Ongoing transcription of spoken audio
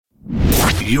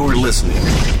You're listening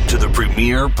to the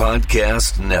Premier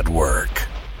Podcast Network.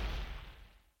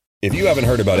 If you haven't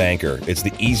heard about Anchor, it's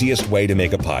the easiest way to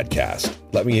make a podcast.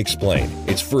 Let me explain.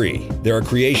 It's free. There are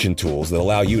creation tools that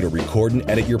allow you to record and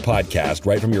edit your podcast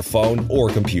right from your phone or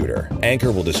computer.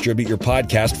 Anchor will distribute your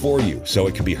podcast for you so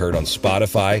it can be heard on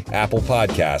Spotify, Apple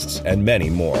Podcasts, and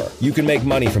many more. You can make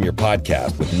money from your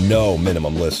podcast with no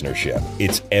minimum listenership.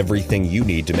 It's everything you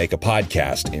need to make a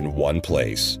podcast in one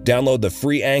place. Download the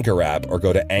free Anchor app or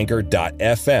go to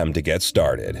anchor.fm to get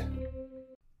started.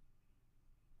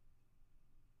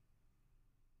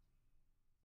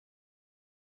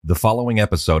 The following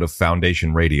episode of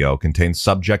Foundation Radio contains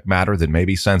subject matter that may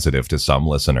be sensitive to some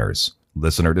listeners.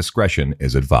 Listener discretion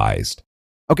is advised.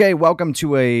 Okay, welcome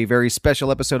to a very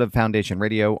special episode of Foundation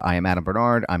Radio. I am Adam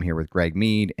Bernard. I'm here with Greg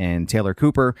Mead and Taylor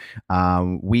Cooper.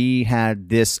 We had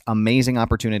this amazing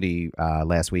opportunity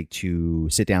last week to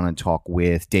sit down and talk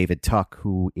with David Tuck,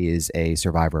 who is a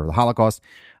survivor of the Holocaust.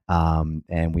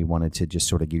 And we wanted to just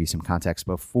sort of give you some context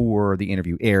before the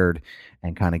interview aired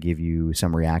and kind of give you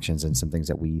some reactions and some things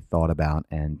that we thought about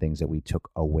and things that we took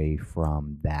away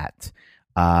from that.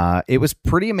 It was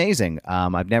pretty amazing.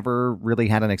 I've never really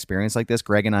had an experience like this.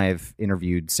 Greg and I have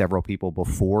interviewed several people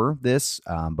before this,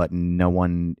 but no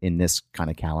one in this kind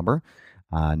of caliber,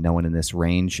 no one in this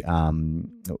range.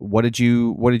 What did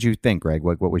you think, Greg?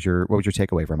 What was your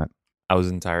takeaway from it? I was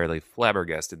entirely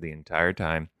flabbergasted the entire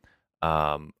time.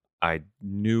 I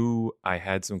knew I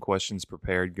had some questions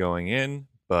prepared going in,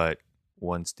 but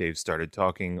once Dave started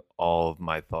talking, all of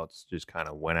my thoughts just kind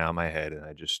of went out of my head, and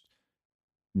I just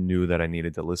knew that I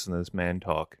needed to listen to this man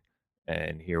talk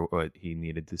and hear what he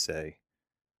needed to say.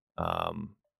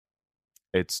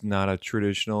 It's not a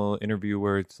traditional interview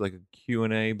where it's like a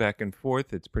Q&A back and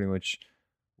forth. It's pretty much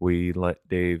we let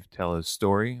Dave tell his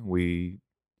story. We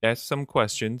asked some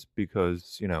questions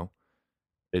because,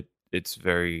 it's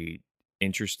very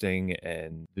interesting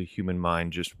and the human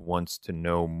mind just wants to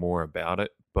know more about it,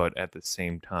 but at the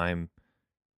same time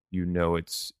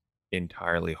it's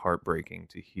entirely heartbreaking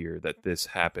to hear that this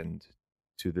happened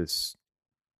to this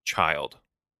child.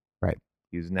 Right.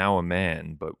 He's now a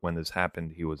man, but when this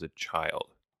happened he was a child.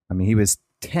 I mean, he was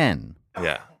 10.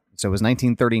 Yeah. So it was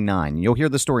 1939. You'll hear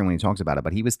the story when he talks about it,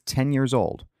 but he was 10 years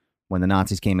old when the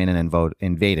Nazis came in and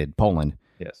invaded Poland.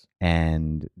 Yes.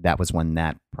 And that was when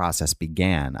that process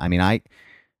began. I mean,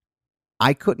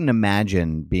 I couldn't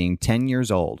imagine being 10 years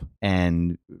old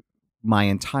and my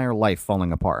entire life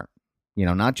falling apart.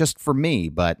 Not just for me,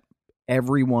 but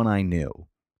everyone I knew,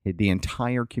 the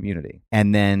entire community,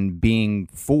 and then being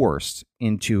forced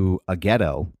into a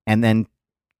ghetto and then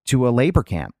to a labor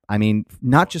camp. I mean,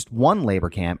 not just one labor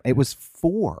camp, it was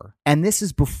 4. And this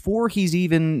is before he's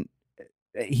even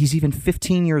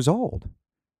 15 years old.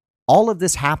 All of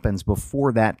this happens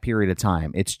before that period of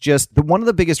time. It's just one of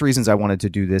the biggest reasons I wanted to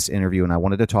do this interview and I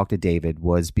wanted to talk to David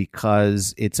was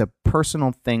because it's a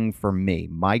personal thing for me.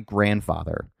 My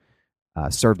grandfather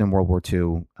served in World War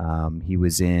II. He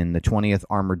was in the 20th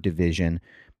Armored Division.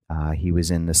 He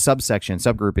was in the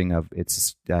subgrouping of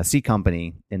its C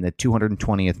Company in the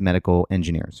 220th Medical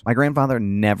Engineers. My grandfather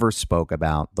never spoke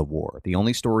about the war. The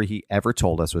only story he ever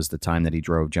told us was the time that he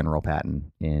drove General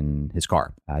Patton in his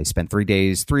car. He spent 3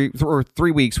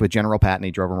 weeks with General Patton.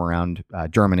 He drove him around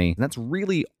Germany. And that's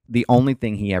really the only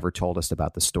thing he ever told us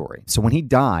about the story. So when he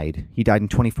died in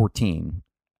 2014.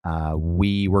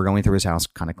 We were going through his house,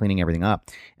 kind of cleaning everything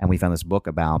up, and we found this book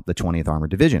about the 20th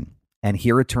Armored Division. And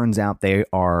here it turns out they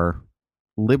are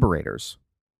liberators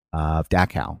of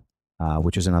Dachau,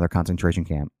 which is another concentration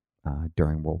camp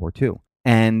during World War II.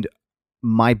 And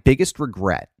my biggest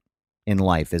regret in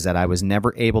life is that I was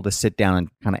never able to sit down and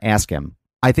kind of ask him.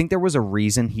 I think there was a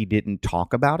reason he didn't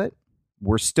talk about it.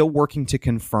 We're still working to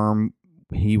confirm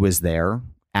he was there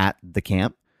at the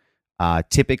camp.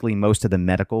 Typically, most of the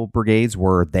medical brigades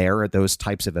were there at those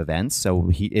types of events,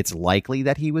 so it's likely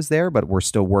that he was there, but we're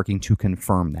still working to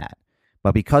confirm that.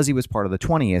 But because he was part of the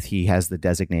 20th, he has the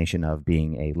designation of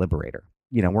being a liberator.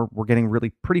 We're getting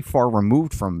really pretty far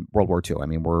removed from World War II. I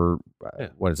mean, we're,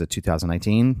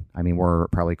 2019? I mean, we're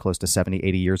probably close to 70,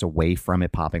 80 years away from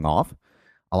it popping off.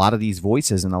 A lot of these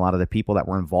voices and a lot of the people that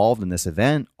were involved in this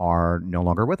event are no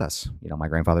longer with us. My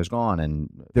grandfather's gone, and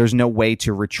there's no way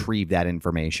to retrieve that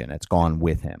information. It's gone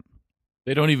with him.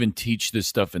 They don't even teach this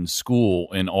stuff in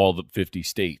school in all the 50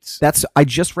 states. I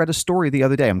just read a story the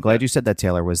other day. I'm glad you said that,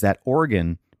 Taylor, was that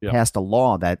Oregon passed a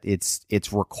law that it's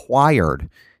required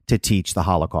to teach the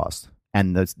Holocaust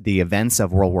and the events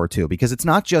of World War II, because it's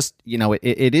not just,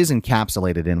 it is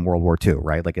encapsulated in World War II,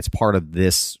 right? Like it's part of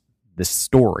this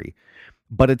story,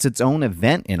 but it's its own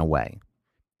event in a way.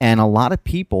 And a lot of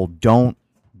people don't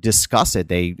discuss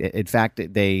it. In fact,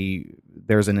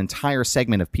 there's an entire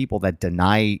segment of people that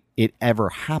deny it ever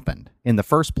happened in the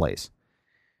first place.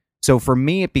 So for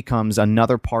me, it becomes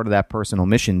another part of that personal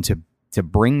mission to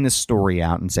bring this story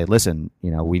out and say, listen,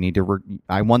 we need to,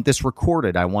 I want this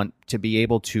recorded. I want to be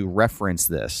able to reference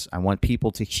this. I want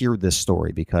people to hear this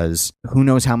story, because who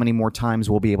knows how many more times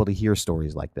we'll be able to hear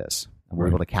stories like this, and we're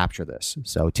able to capture this.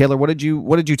 So Taylor, what did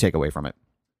you take away from it?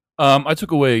 I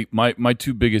took away my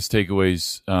two biggest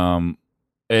takeaways.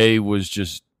 A was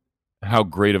just how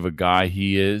great of a guy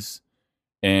he is,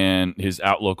 and his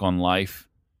outlook on life,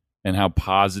 and how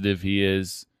positive he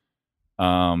is.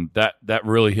 That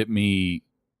really hit me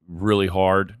really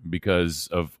hard because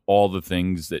of all the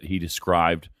things that he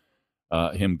described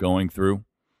him going through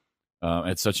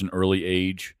at such an early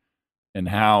age, and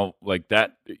how, like,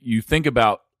 that you think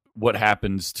about what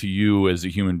happens to you as a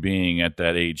human being at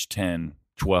that age, 10,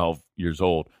 12 years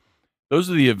old. Those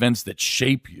are the events that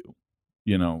shape you,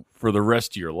 for the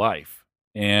rest of your life.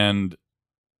 And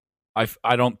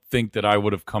I don't think that I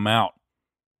would have come out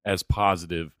as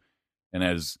positive and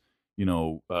as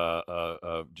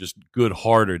just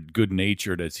good-hearted,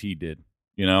 good-natured as he did,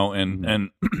 and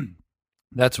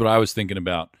that's what I was thinking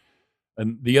about.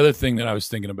 And the other thing that I was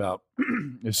thinking about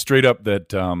is straight up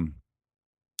that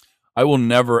I will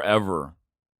never, ever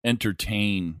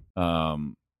entertain a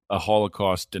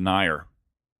Holocaust denier,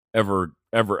 ever,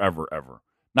 ever, ever, ever.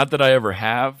 Not that I ever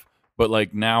have, but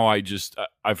like now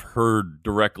I've heard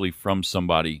directly from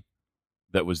somebody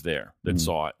that was there, that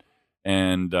saw it.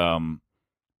 And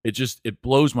it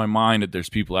blows my mind that there's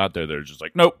people out there that are just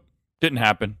like, nope, didn't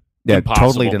happen. Yeah, Impossible.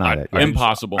 totally denied it. Yeah.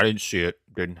 Impossible. I didn't see it.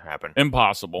 Didn't happen.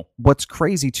 Impossible. What's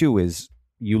crazy too is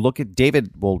you look at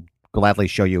David will gladly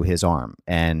show you his arm,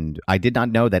 and I did not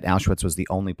know that Auschwitz was the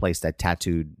only place that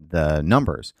tattooed the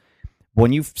numbers.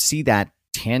 When you see that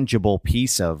tangible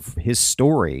piece of his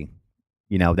story,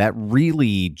 that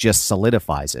really just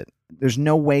solidifies it. There's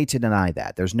no way to deny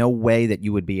that. There's no way that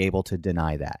you would be able to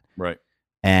deny that. Right.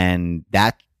 And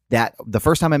that the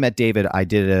first time I met David,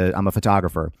 I'm a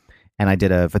photographer, and I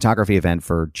did a photography event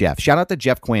for Jeff. Shout out to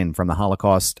Jeff Quinn from the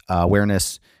Holocaust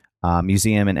Awareness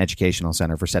Museum and Educational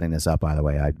Center for setting this up, by the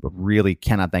way. I really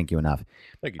cannot thank you enough.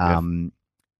 Thank you, Jeff.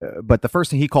 But the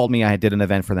first thing he called me, I did an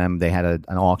event for them. They had an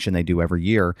auction they do every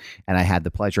year, and I had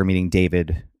the pleasure of meeting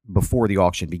David before the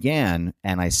auction began.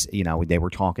 And they were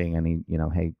talking, and he,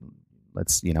 hey,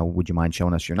 let's, would you mind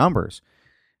showing us your numbers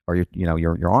or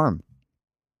your arm?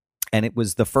 And it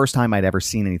was the first time I'd ever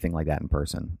seen anything like that in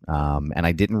person. And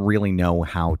I didn't really know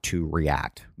how to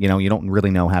react. You don't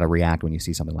really know how to react when you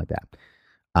see something like that.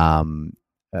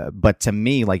 But to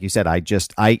me, like you said, I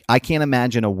can't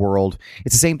imagine a world.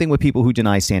 It's the same thing with people who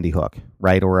deny Sandy Hook,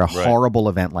 right? Or a horrible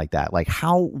event like that. Like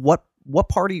what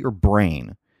part of your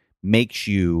brain makes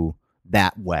you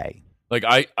that way? Like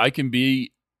I can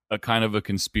be a kind of a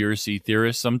conspiracy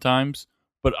theorist sometimes,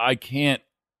 but I can't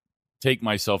take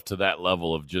myself to that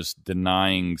level of just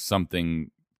denying something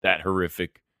that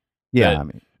horrific. Yeah, that I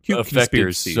mean, affected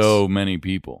conspiracies. so many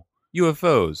people.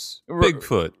 UFOs,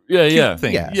 Bigfoot, Yeah, cute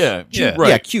things. Yeah. Cute, right. right.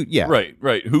 Yeah, cute. Yeah,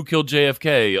 right. Who killed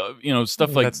JFK?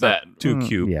 Stuff like That's that. not too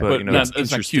cute, yeah. but It's not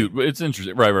interesting. cute, but it's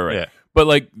interesting. Right. Yeah. But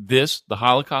like this, the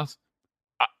Holocaust,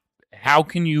 how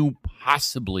can you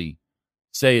possibly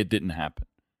say it didn't happen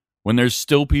when there's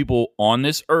still people on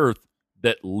this earth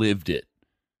that lived it?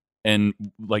 And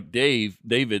like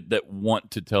David, that want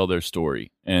to tell their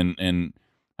story, and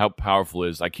how powerful it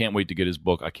is. I can't wait to get his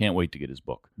book. I can't wait to get his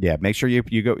book. Yeah, make sure you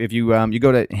go, if you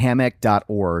go to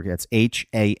hamec.org, that's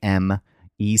HAMEC.org.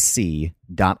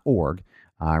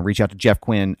 Reach out to Jeff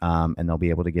Quinn, and they'll be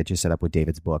able to get you set up with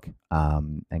David's book,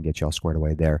 and get you all squared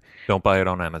away there. Don't buy it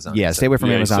on Amazon. Yeah, stay away from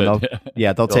Yeah, he Amazon. said-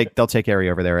 They'll take care of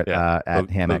you over there at They'll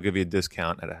Hamec. give you a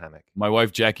discount at a hammock. My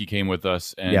wife Jackie came with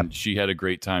us, and Yep. she had a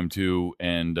great time too.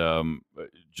 And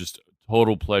just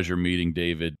total pleasure meeting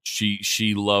David.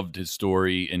 She loved his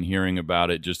story and hearing about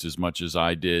it just as much as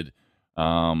I did.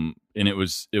 And it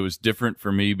was different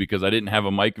for me because I didn't have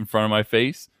a mic in front of my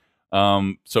face.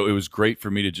 So it was great for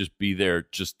me to just be there,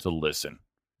 just to listen.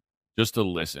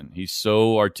 He's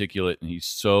so articulate, and he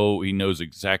knows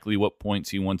exactly what points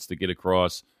he wants to get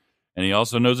across, and he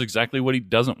also knows exactly what he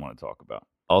doesn't want to talk about.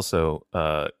 Also,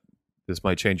 this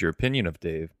might change your opinion of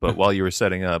Dave, but while you were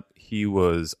setting up, he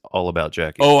was all about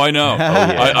Jackie. Oh, I know.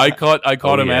 yeah. I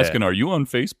caught him yeah. asking, "Are you on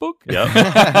Facebook?" Yep.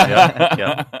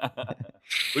 Yep.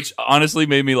 Which honestly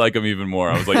made me like him even more.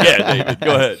 I was like, yeah, David,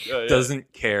 go ahead. Yeah.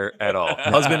 Doesn't care at all.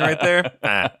 Husband right there.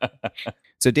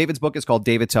 So David's book is called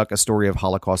David Tuck, A Story of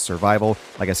Holocaust Survival.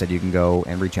 Like I said, you can go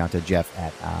and reach out to Jeff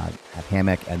at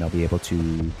Hammock, and they'll be able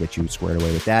to get you squared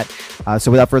away with that.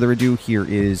 So without further ado, here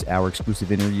is our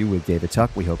exclusive interview with David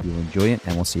Tuck. We hope you enjoy it,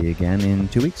 and we'll see you again in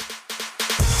 2 weeks.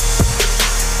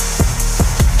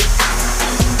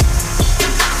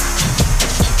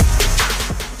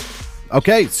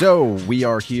 Okay, so we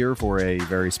are here for a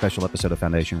very special episode of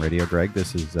Foundation Radio, Greg.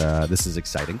 This is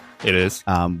exciting. It is.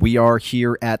 We are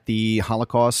here at the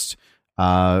Holocaust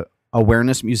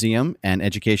Awareness Museum and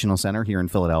Educational Center here in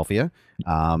Philadelphia.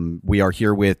 We are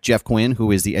here with Jeff Quinn,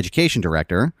 who is the education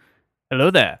director.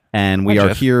 Hello there. And we Hi, are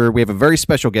Jeff. here. We have a very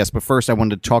special guest, but first I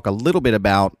wanted to talk a little bit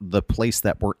about the place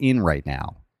that we're in right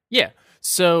now. Yeah.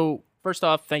 So first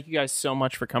off, thank you guys so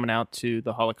much for coming out to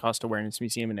the Holocaust Awareness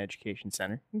Museum and Education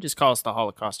Center. You can just call us the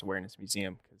Holocaust Awareness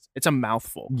Museum because it's a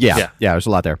mouthful. Yeah, there's a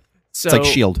lot there. So, It's like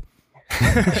S.H.I.E.L.D.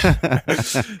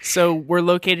 So we're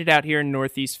located out here in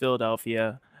Northeast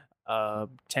Philadelphia,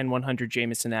 10100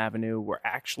 Jameson Avenue. We're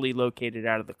actually located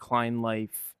out of the Klein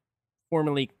Life,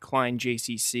 formerly Klein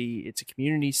JCC. It's a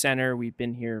community center. We've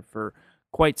been here for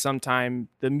quite some time.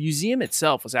 The museum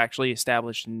itself was actually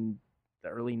established in the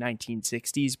early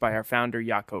 1960s by our founder,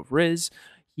 Yaakov Riz.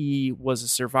 He was a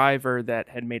survivor that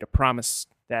had made a promise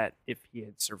that if he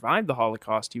had survived the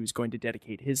Holocaust, he was going to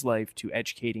dedicate his life to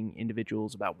educating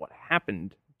individuals about what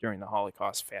happened during the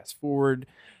Holocaust. Fast forward,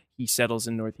 he settles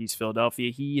in Northeast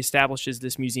Philadelphia. He establishes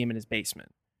this museum in his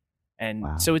basement. And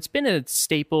Wow. so it's been a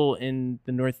staple in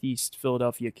the Northeast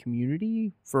Philadelphia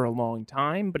community for a long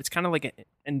time, but it's kind of like,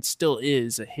 and still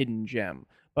is, a hidden gem.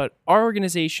 But our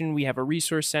organization, we have a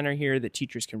resource center here that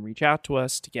teachers can reach out to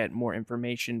us to get more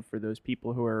information for those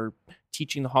people who are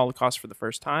teaching the Holocaust for the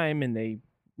first time, and they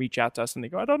reach out to us and they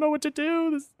go, I don't know what to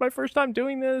do. This is my first time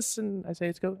doing this. And I say,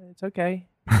 it's okay.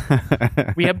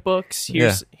 We have books.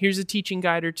 Here's a teaching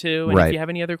guide or two. And Right. if you have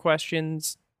any other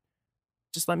questions,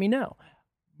 just let me know.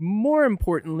 More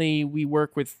importantly, we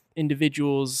work with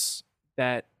individuals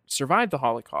that survived the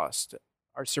Holocaust,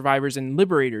 are survivors and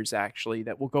liberators, actually,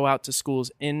 that will go out to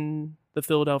schools in the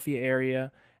Philadelphia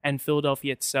area and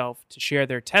Philadelphia itself to share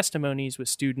their testimonies with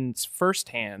students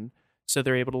firsthand so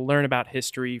they're able to learn about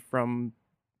history from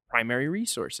primary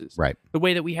resources. Right. The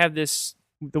way that we have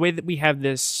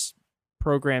this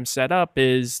program set up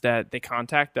is that they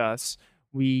contact us.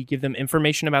 We give them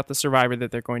information about the survivor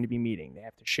that they're going to be meeting. They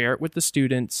have to share it with the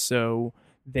students so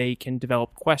they can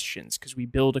develop questions, because we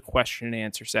build a question and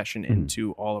answer session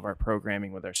into all of our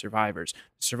programming with our survivors.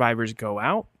 The survivors go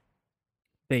out,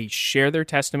 they share their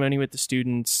testimony with the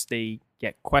students, they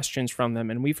get questions from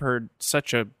them, and we've heard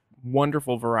such a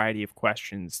wonderful variety of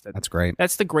questions. That's great.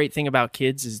 That's the great thing about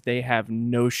kids, is they have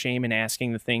no shame in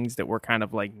asking the things that we're kind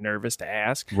of like nervous to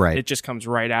ask. Right. It just comes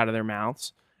right out of their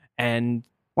mouths. And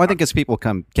Well, I think as people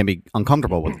can be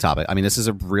uncomfortable with the topic. I mean, this is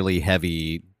a really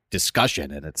heavy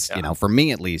discussion, and it's for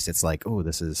me at least, it's like, oh,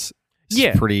 this is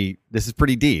pretty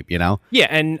deep, Yeah,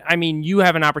 and I mean, you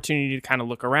have an opportunity to kind of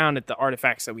look around at the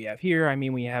artifacts that we have here. I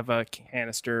mean, we have a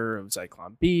canister of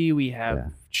Zyklon B. We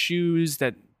have shoes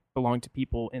that belong to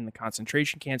people in the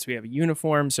concentration camps. We have a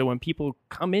uniform. So when people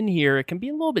come in here, it can be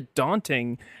a little bit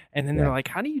daunting. And then they're like,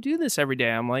 how do you do this every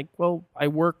day? I'm like, well, I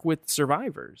work with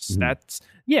survivors.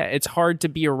 It's hard to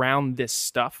be around this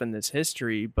stuff and this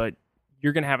history, but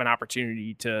you're going to have an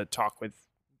opportunity to talk with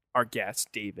our guest,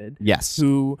 David. Yes.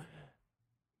 Who,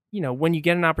 when you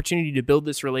get an opportunity to build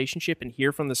this relationship and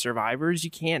hear from the survivors,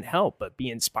 you can't help but be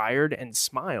inspired and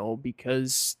smile,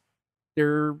 because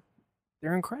they're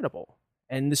incredible.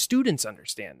 And the students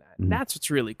understand that. Mhm. That's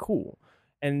what's really cool.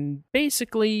 And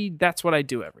basically, that's what I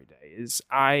do every day, is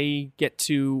I get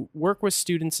to work with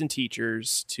students and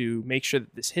teachers to make sure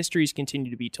that this histories continue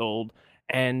to be told.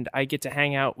 And I get to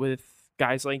hang out with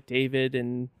guys like David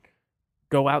and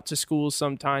go out to schools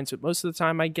sometimes. But most of the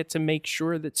time, I get to make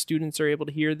sure that students are able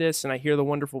to hear this, and I hear the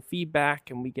wonderful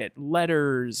feedback, and we get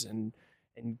letters and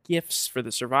gifts for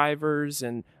the survivors.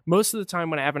 And most of the time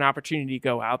when I have an opportunity to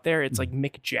go out there, it's like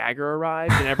Mick Jagger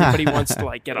arrived and everybody wants to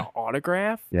like get an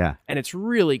autograph. Yeah. And it's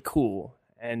really cool.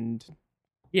 And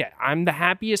yeah, I'm the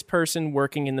happiest person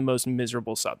working in the most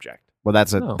miserable subject. Well,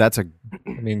 that's a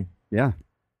I mean, yeah.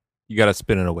 you got to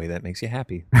spin in a way that makes you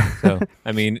happy. So,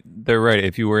 I mean, they're right.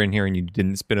 If you were in here and you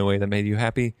didn't spin a way that made you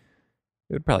happy,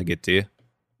 it would probably get to you.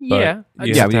 But Yeah.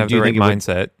 you Yeah, have to have do you the right think it would-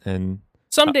 mindset and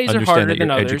Some days are understand harder that than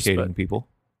you're others, educating but people.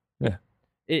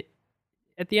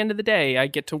 at the end of the day, I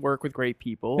get to work with great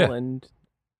people, Yeah. and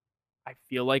I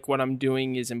feel like what I'm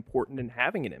doing is important and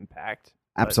having an impact.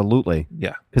 Absolutely.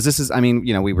 Yeah. Because this is, I mean,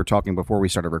 we were talking before we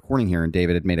started recording here, and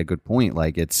David had made a good point.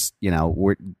 Like, it's,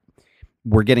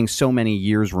 we're getting so many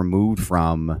years removed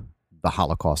from the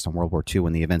Holocaust and World War II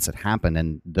and the events that happened,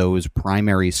 and those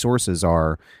primary sources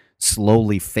are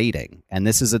slowly fading. And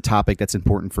this is a topic that's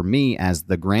important for me as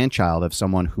the grandchild of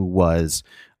someone who was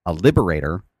a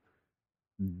liberator.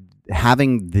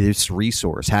 Having this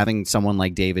resource, having someone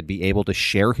like David be able to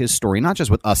share his story, not just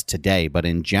with us today, but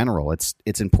in general,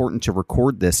 it's important to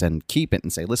record this and keep it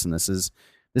and say, listen, this is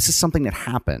something that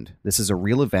happened. This is a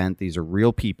real event. These are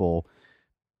real people.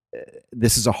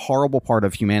 This is a horrible part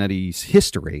of humanity's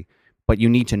history, but you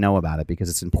need to know about it because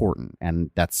it's important.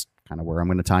 And that's kind of where I'm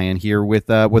going to tie in here with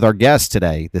our guest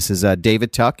today. This is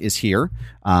David Tuck is here.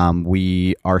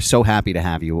 We are so happy to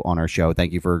have you on our show.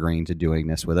 Thank you for agreeing to doing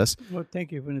this with us. Well,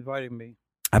 thank you for inviting me.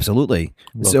 Absolutely.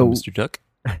 Welcome, Mr. Tuck.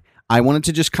 I wanted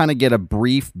to just kind of get a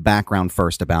brief background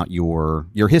first about your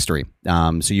history.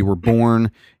 So you were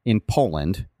born in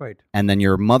Poland, Right. and then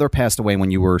your mother passed away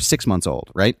when you were 6 months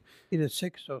old, right? Either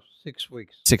 6 or 6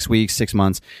 weeks. 6 weeks, 6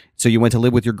 months. So you went to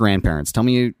live with your grandparents. Tell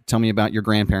me about your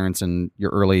grandparents and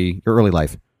your early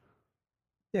life.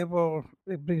 It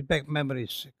brings back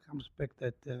memories. It comes back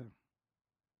that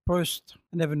first,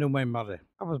 I never knew my mother.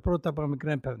 I was brought up by my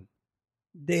grandparents.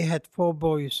 They had 4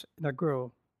 boys and a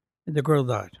girl, and the girl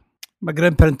died. My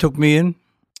grandparents took me in.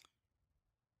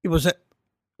 He was a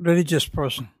religious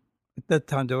person. At that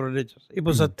time, they were religious. He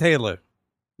was a tailor.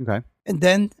 Okay. And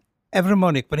then every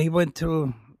morning when he went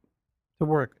to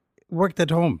work, worked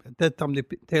at home. At that time, the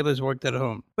tailors worked at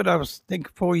home. But I was, I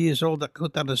think, 4 years old. I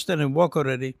could understand and walk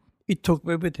already. He took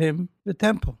me with him to the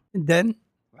temple. And then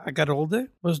I got older.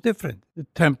 It was different. The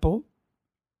temple,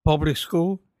 public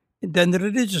school, and then the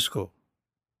religious school.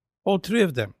 All 3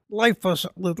 of them. Life was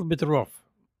a little bit rough.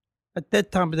 At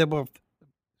that time, they were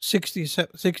 60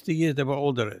 years. They were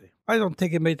old already. I don't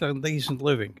think it made a decent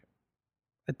living.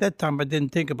 At that time, I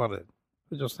didn't think about it.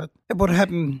 Just that. What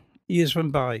happened, years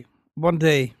went by. One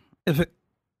day, it's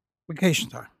vacation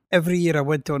time. Every year I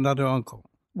went to another uncle.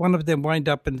 One of them wound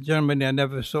up in Germany. I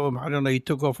never saw him. I don't know. He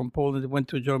took off from Poland, went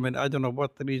to Germany. I don't know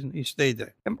what the reason he stayed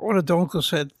there. And one of the uncles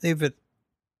said, David,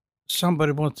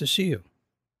 somebody wants to see you,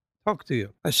 talk to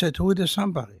you. I said, who is the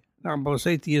somebody? Now, I was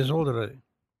 80 years old already.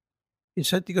 He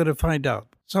said, you got to find out.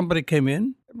 Somebody came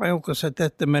in. My uncle said,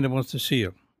 that's the man who wants to see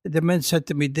you. The man said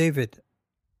to me, David,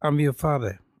 I'm your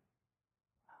father.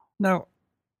 Now,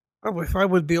 if I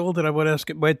would be older, I would ask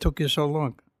him, why it took you so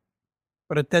long?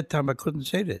 But at that time, I couldn't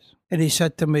say this. And he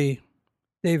said to me,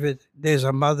 David, there's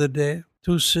a mother there,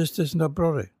 2 sisters and a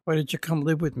brother. Why don't you come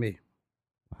live with me?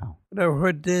 Wow. When I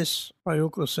heard this, my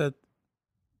uncle said,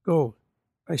 go.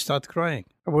 I start crying.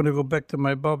 I want to go back to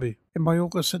my Bobby. And my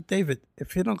uncle said, David,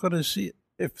 if you're not going to see it,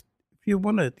 if you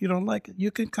want it, you don't like it,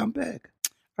 you can come back.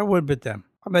 I went with them.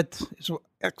 I met his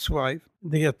ex-wife.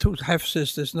 They had 2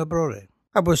 half-sisters and a brother.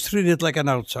 I was treated like an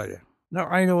outsider. Now,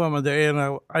 I know I'm there,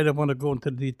 and I don't want to go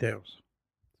into details.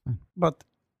 But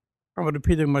I'm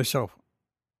repeating myself.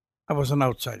 I was an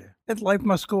outsider. And life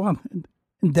must go on.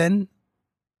 And then,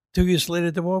 2 years later,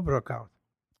 the war broke out.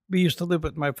 We used to live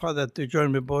with my father at the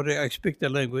German border. I speak the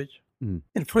language. Mm.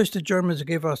 And first, the Germans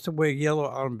gave us to wear yellow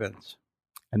armbands.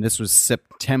 And this was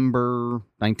September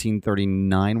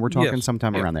 1939. We're talking Yes.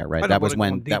 sometime Yeah. around there, right? I don't That was wanna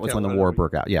go when in that was when the detail war already.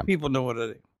 broke out. Yeah. People know what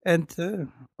it is. And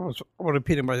I was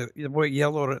repeating myself. They wear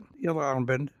yellow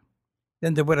armband.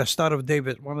 Then they wear a Star of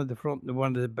David, one at the front and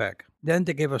one at the back. Then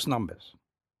they gave us numbers.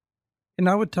 In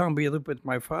our town, we lived with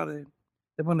my father.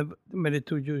 There weren't many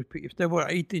 2 Jewish people. If there were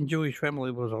 18 Jewish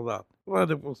families, it was a lot. Well,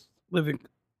 there was living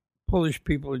Polish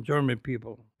people and German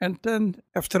people. And then,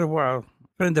 after a while, a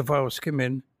friend of ours came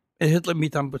in, and Hitler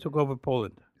took over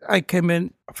Poland. I came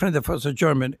in, a friend of ours, a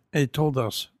German, and he told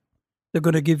us, they're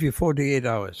going to give you 48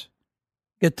 hours.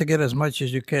 Get together as much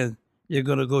as you can. You're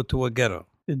going to go to a ghetto.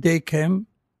 The day came,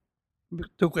 we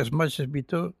took as much as we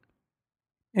took.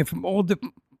 And from all the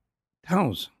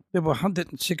towns, there were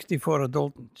 164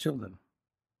 adult children.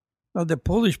 Now, the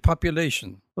Polish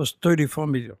population was 34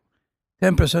 million.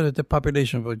 10% of the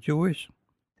population were Jewish,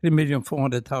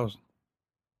 3,400,000.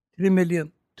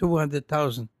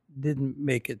 3,200,000 didn't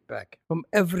make it back. From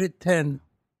every 10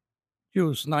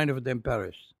 Jews, 9 of them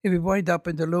perished. And we wind up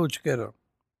in the Lodz ghetto.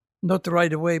 Not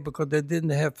right away because they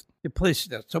didn't have the place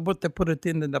there. So what they put it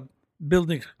in the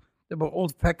buildings, there were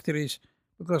old factories,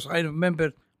 because I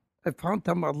remember I found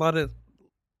them a lot of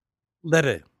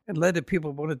leather. And leather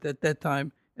people wanted at that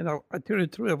time. And I tell you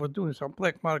the truth, I was doing some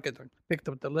black market. I picked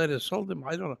up the leather, sold them.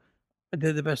 I don't know. I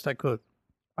did the best I could.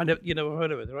 You never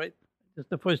heard of it, right? It's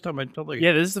the first time I told you.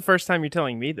 Yeah, this is the first time you're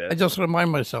telling me this. I just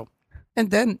remind myself. And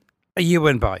then a year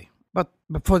went by. But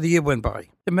before the year went by,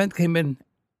 the man came in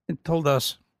and told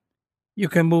us, you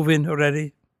can move in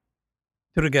already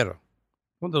to the ghetto.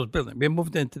 One of those buildings. We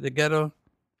moved into the ghetto.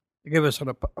 They gave us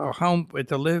a home where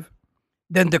to live.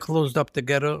 Then they closed up the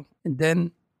ghetto. And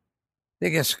then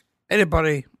they guess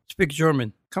anybody speak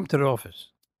German, come to the office.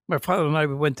 My father and I,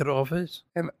 we went to the office.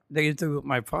 And they interviewed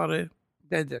my father.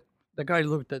 Then the guy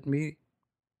looked at me.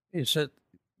 He said,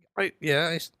 I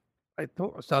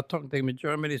started talking to him in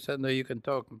German. He said, no, you can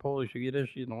talk in Polish or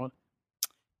Yiddish, you know.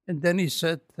 And then he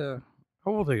said, how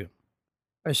old are you?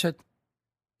 I said,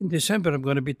 in December, I'm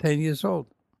going to be 10 years old.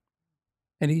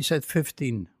 And he said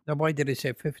 15. Now, why did he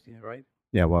say 15, right?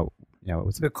 Yeah, well, what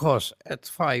was it? Because at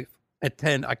 5, at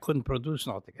 10, I couldn't produce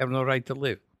nothing. I have no right to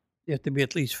live. You have to be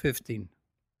at least 15.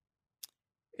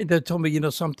 And they told me, you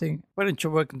know something? Why don't you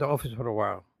work in the office for a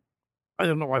while? I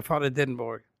don't know. My father didn't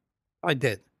work. I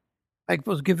did. I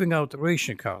was giving out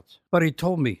ration cards. But he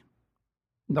told me,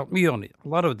 not me only, a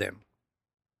lot of them,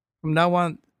 from now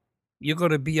on, you're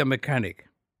going to be a mechanic.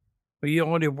 But you're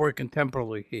only working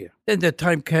temporarily here. Then the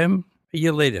time came, a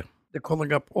year later, they're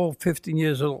calling up all 15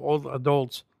 years old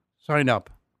adults, sign up.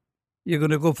 You're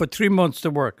going to go for 3 months to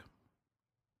work.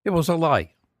 It was a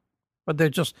lie. But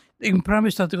they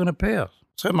promised that they're going to pay us.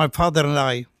 So my father and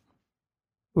I,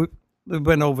 we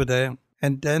went over there,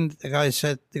 and then the guy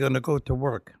said they're going to go to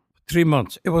work. 3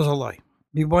 months. It was a lie.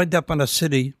 We wind up in a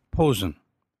city, Posen.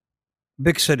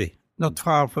 Big city, not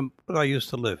far from where I used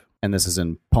to live. And this is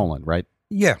in Poland, right?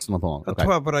 Yeah. It's in Poland. That's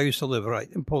Okay. where I used to live, right,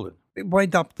 in Poland. We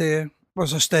wind up there,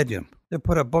 was a stadium. They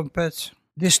put up bunk beds.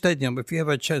 This stadium, if you have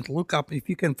a chance, look up if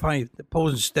you can find the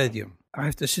Posen Stadium. I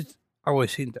have to sit, I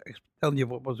was sitting there, telling you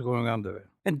what was going on there.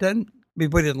 And then we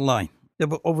waited in line. There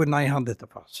were over 900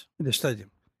 of us in the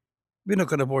stadium. We're not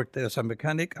going to work there as a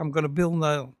mechanic. I'm going to build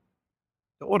the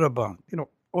Autobahn. You know,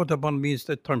 Autobahn means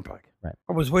the turnpike. Right.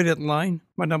 I was waiting in line.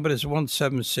 My number is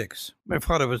 176. My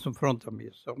father was in front of me,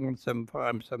 so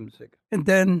 175, 76. And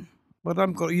then, what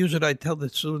I'm going to use it, I tell the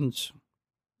students,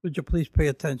 would you please pay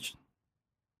attention?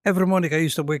 Every morning I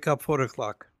used to wake up 4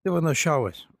 o'clock. There were no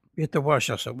showers. We had to wash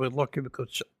ourselves. We're lucky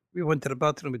because we went to the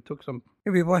bathroom, we took some,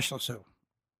 and we washed ourselves.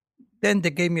 Then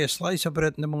they gave me a slice of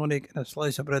bread in the morning and a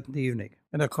slice of bread in the evening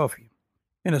and a coffee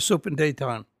and a soup in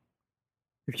daytime.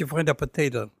 If you find a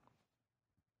potato,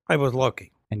 I was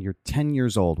lucky. And you're 10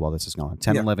 years old while this is going on,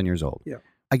 10, Yeah. 11 years old. Yeah.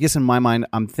 I guess in my mind,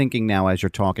 I'm thinking now as you're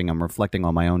talking, I'm reflecting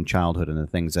on my own childhood and the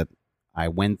things that I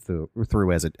went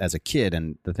through as a kid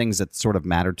and the things that sort of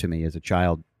mattered to me as a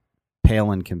child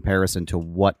pale in comparison to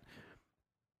what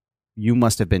you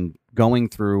must have been going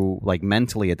through, like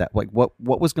mentally at that. Like what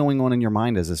was going on in your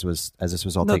mind as this was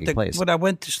all taking place? When I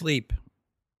went to sleep,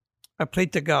 I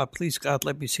prayed to God, please God,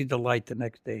 let me see the light the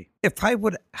next day. If I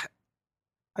would,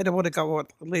 I don't want to go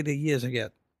out later years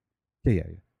again. Yeah.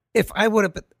 If I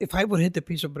would hit the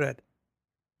piece of bread,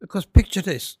 because picture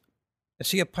this, I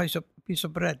see a piece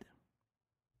of bread.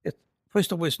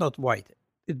 First of all, it's not white,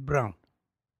 it's brown.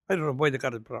 I don't know why they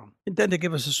got it brown. And then they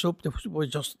give us a soup. The soup was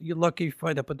just, you're lucky if you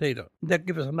find a potato. And they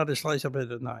give us another slice of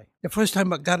bread at night. The first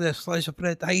time I got a slice of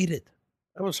bread, I ate it.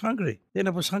 I was hungry. Then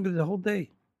I was hungry the whole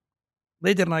day.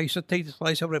 Later on, I used to take the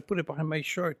slice of bread, put it behind my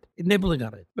shirt, nibbling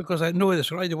on it. Because I knew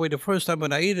it right away. The first time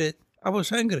when I ate it, I was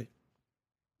hungry.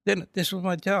 Then this was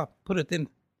my job. Put it in.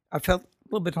 I felt a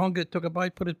little bit hungry, took a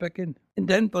bite, put it back in. And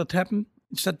then what happened?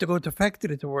 Instead to go to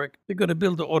factory to work, they're going to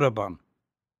build the Autobahn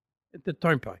at the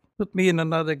turnpike. Put me and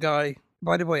another guy.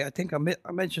 By the way, I think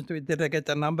I mentioned to you, did I get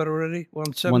the number already?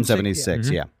 176,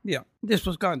 yeah. Yeah. This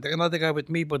was gone. Another guy with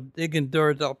me, but digging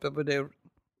dirt up over there,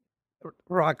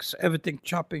 rocks, everything,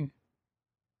 chopping.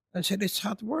 I said, it's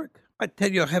hard work. I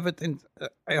tell you, I have it in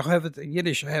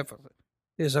Yiddish.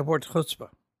 There's a word chutzpah.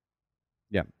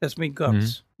 Yeah. That's mean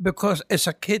guts. Because as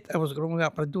a kid, I was growing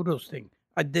up, I do those things.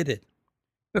 I did it.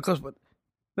 Because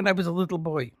when I was a little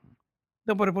boy,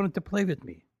 nobody wanted to play with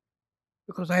me.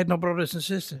 Because I had no brothers and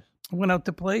sisters. I went out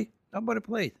to play, nobody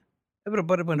played.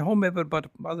 Everybody went home, everybody,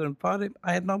 mother and father.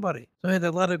 I had nobody. So I had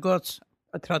a lot of guts.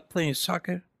 I tried playing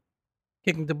soccer,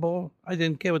 kicking the ball. I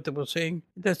didn't care what they were saying.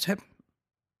 That's happened.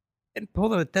 In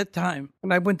Poland at that time,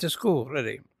 when I went to school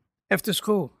already, after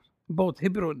school, both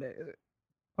Hebrew and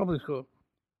public school,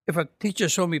 if a teacher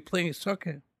saw me playing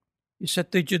soccer, he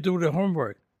said, did you do the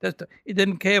homework? He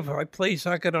didn't care if I play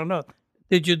soccer or not.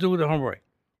 Did you do the homework?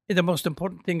 And the most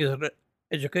important thing is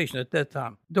education at that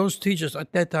time. Those teachers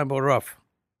at that time were rough.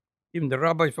 Even the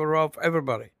rabbis were rough,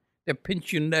 everybody. They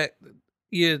pinch your neck,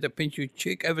 ears, they pinch your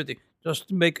cheek, everything, just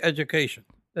to make education.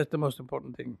 That's the most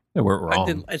important thing. Yeah, we're all.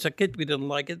 As a kid, we didn't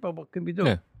like it, but what can we do?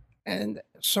 Yeah. And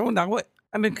so now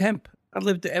I'm in camp. I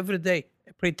lived there every day.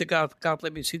 I prayed to God, God,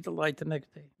 let me see the light the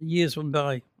next day. Years went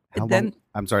by. How then- long?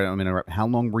 I'm sorry, I'm interrupt. How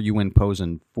long were you in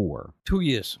Posen for? 2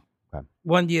 years. Okay.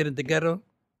 1 year in the ghetto,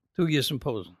 2 years in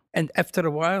Posen. And after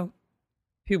a while,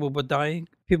 people were dying,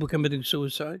 people committing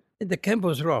suicide. And the camp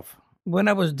was rough. When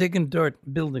I was digging dirt,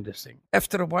 building this thing,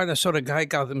 after a while, I saw the guy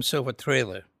got himself a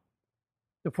trailer,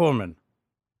 the foreman.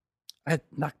 I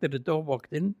knocked at the door,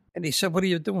 walked in, and he said, "What are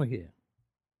you doing here?"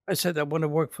 I said, "I want to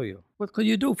work for you." "What can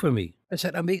you do for me?" I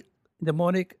said, in the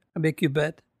morning, I make your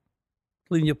bed,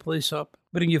 clean your place up,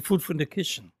 bring you food from the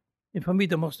kitchen. And for me,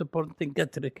 the most important thing,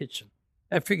 get to the kitchen.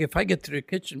 I figure if I get to the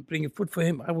kitchen, bring food for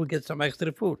him, I will get some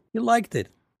extra food. He liked it.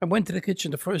 I went to the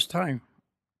kitchen the first time,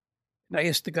 and I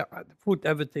asked the guy, food,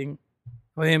 everything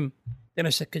for him. Then I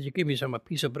said, "Could you give me a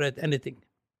piece of bread, anything?"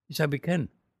 He said, "We can."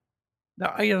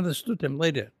 Now, I understood them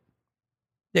later.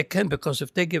 They can, because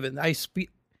if they give it,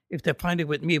 if they find it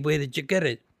with me, where did you get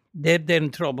it? They're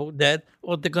in trouble,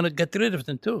 or they're going to get rid of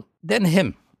them too. Then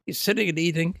him, he's sitting and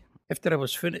eating. After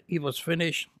he was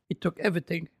finished, he took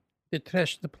everything, the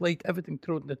trash, the plate, everything,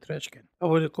 threw it in the trash can. I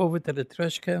would go over to the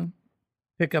trash can,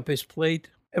 pick up his plate,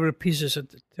 every piece is in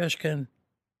the trash can,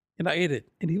 and I ate it.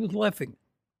 And he was laughing.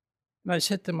 And I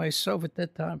said to myself at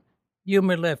that time, "You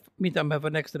may laugh, meantime have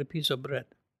an extra piece of bread."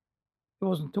 It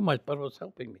wasn't too much, but it was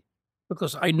helping me.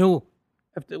 Because I knew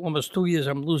after almost 2 years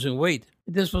I'm losing weight.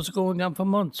 This was going on for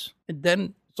months. And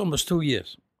then it's almost 2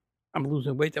 years. I'm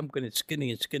losing weight, I'm getting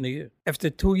skinny and skinnier. After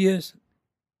 2 years,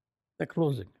 they're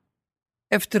closing.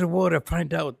 After the war, I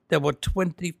find out there were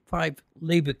 25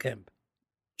 labor camps,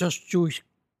 just Jewish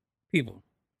people.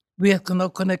 We had no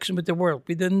connection with the world.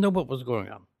 We didn't know what was going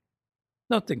on.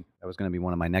 Nothing. That was going to be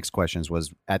one of my next questions.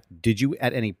 Did you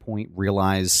at any point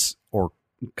realize or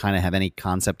kind of have any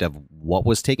concept of what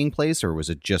was taking place, or was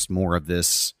it just more of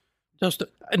this?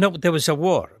 I know there was a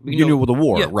war. You knew the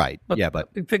war, yeah, right? But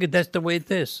we figured that's the way it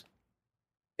is.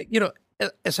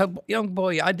 As a young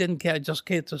boy, I didn't care. I just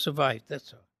cared to survive.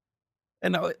 That's all.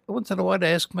 And once in a while, I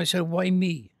ask myself, why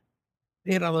me?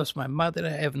 Here I lost my mother. I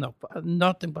have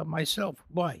nothing but myself.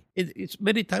 Why? It's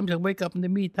many times I wake up in the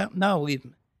meantime now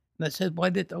even. And I said, why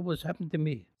did it always happen to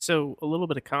me? So a little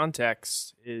bit of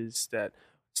context is that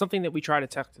something that we try to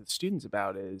talk to the students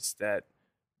about is that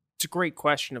it's a great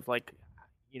question of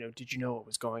did you know what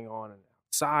was going on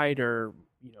outside, or,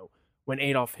 when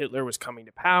Adolf Hitler was coming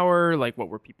to power, what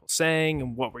were people saying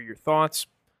and what were your thoughts?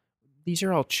 These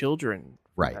are all children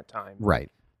from that time. Right.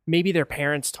 Maybe their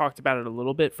parents talked about it a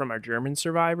little bit from our German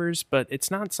survivors, but it's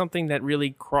not something that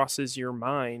really crosses your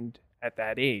mind at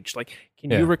that age. Can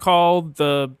you recall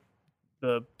the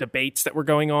debates that were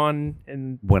going on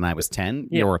when I was 10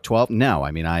 Yeah. or 12? No, I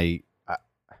mean,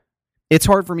 it's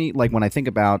hard for me. When I think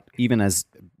about even as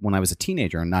when I was a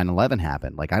teenager and 9/11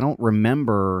 happened, I don't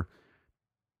remember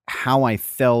how I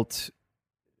felt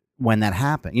when that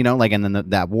happened, and then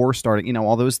that war started,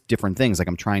 all those different things.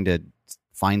 I'm trying to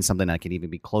find something that could even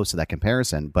be close to that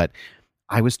comparison, but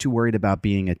I was too worried about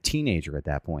being a teenager at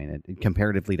that point, and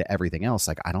comparatively to everything else,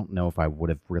 I don't know if I would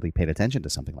have really paid attention to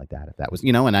something like that if that was,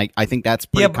 and I think that's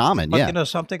pretty common. But you know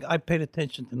something? I paid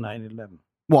attention to 9/11.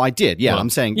 Well, I did. Yeah, I'm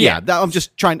saying. Yeah, I'm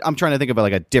trying to think of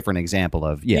a different example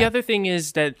of. Yeah. The other thing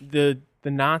is that the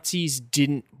Nazis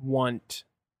didn't want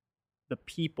the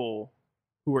people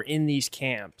who were in these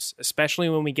camps, especially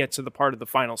when we get to the part of the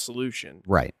final solution,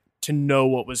 right, to know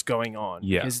what was going on.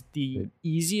 Yeah. Because the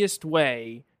easiest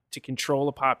way to control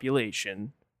a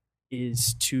population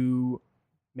is to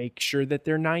make sure that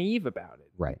they're naive about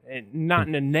it. Right. And not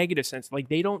in a negative sense.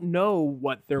 They don't know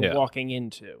what they're walking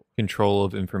into. Control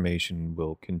of information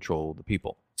will control the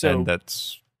people. So and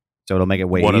that's so it'll make it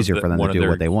way easier for them to do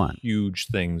what they want. Huge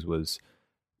things was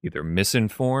either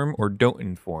misinform or don't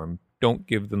inform. Don't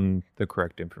give them the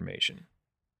correct information.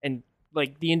 And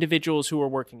the individuals who are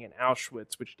working in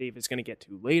Auschwitz, which Dave is going to get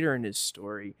to later in his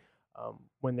story,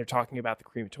 when they're talking about the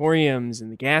crematoriums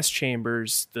and the gas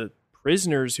chambers, the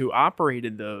prisoners who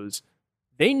operated those,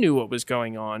 they knew what was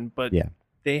going on, but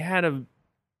they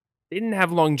didn't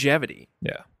have longevity.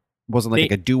 Yeah. It wasn't they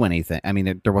could do anything. I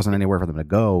mean, there wasn't anywhere for them to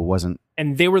go.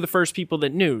 And they were the first people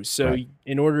that knew. So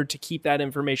in order to keep that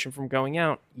information from going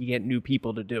out, you get new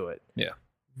people to do it. Yeah.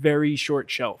 Very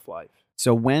short shelf life.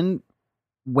 So when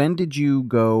did you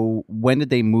go? When did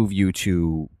they move you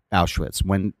to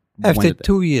Auschwitz? After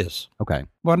 2 years. Okay.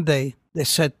 One day they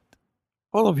said,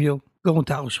 all of you go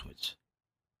to Auschwitz.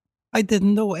 I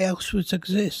didn't know Auschwitz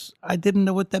exists. I didn't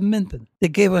know what that meant. They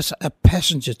gave us a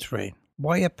passenger train.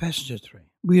 Why a passenger train?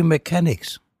 We are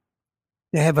mechanics.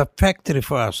 They have a factory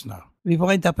for us now. We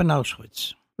wind up in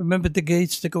Auschwitz. Remember the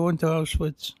gates to go into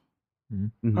Auschwitz?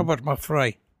 Mm-hmm. How about my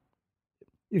fry?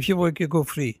 If you work, you go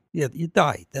free. Yeah, you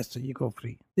die. That's it, you go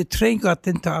free. The train got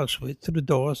into Auschwitz through the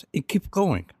doors and keep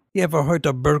going. You ever heard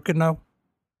of Birkenau?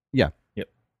 Yeah. Yep.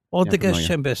 All Yeah, the gas familiar.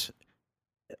 chambers,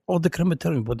 all the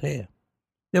crematorium were there.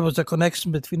 There was a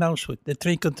connection between Auschwitz. The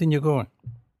train continued going.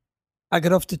 I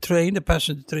got off the train, the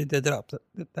passenger train, they dropped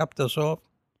us off.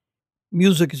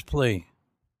 Music is playing.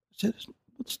 I said,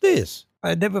 what's this?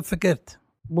 I never forget.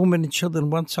 Women and children on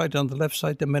one side, on the left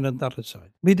side, the men on the other side.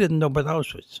 We didn't know about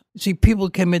Auschwitz. See, people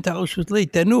came into Auschwitz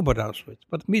late. They knew about Auschwitz.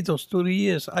 But me, those 30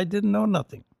 years, I didn't know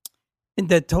nothing. And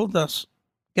they told us,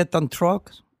 get on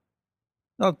trucks.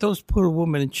 Now, those poor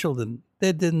women and children,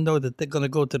 they didn't know that they're going to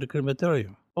go to the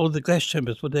crematorium. All the gas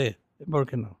chambers were there,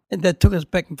 working on. And they took us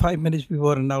back in 5 minutes. We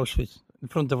were in Auschwitz, in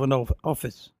front of an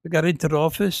office. We got into the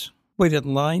office, waited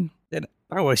in line. Then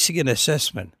I was seeing an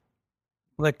assessment,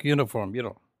 black uniform,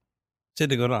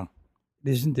 sitting around.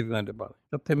 This interviewing about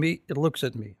it. Up to me, it looks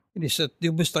at me. And he said,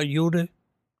 du bist ein Jude?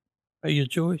 Are you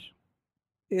Jewish?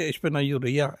 Yeah, ich bin ein Jude.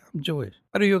 Yeah, I'm Jewish.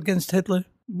 Are you against Hitler?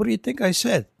 What do you think I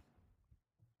said?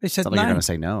 I said, Sounds like you're 9. going to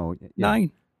say no. Yeah.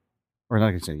 9. Or not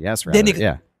going to say yes, rather. Then he,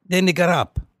 yeah. then he got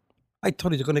up. I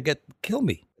thought he was going to kill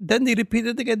me. Then he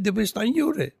repeated again, du bist ein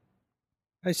Jude.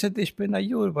 I said, ich bin ein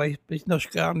Jude, weil ich bin noch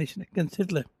gar nicht against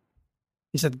Hitler.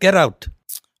 He said, get out.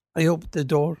 I opened the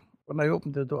door. When I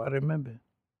opened the door, I remember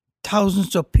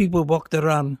thousands of people walked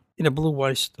around in a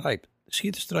blue-white stripe. See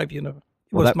the stripe, It Well,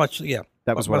 was that- much, yeah.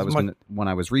 That was what I was going to, when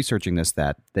I was researching this,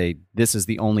 that this is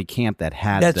the only camp that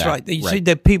had That's that. right. You see,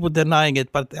 there are people denying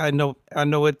it, but I know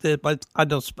it, but I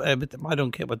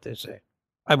don't care what they say.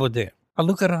 I was there. I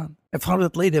look around. I found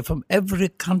out later from every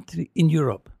country in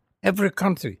Europe, every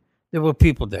country, there were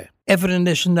people there. Every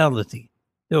nationality,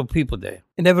 there were people there.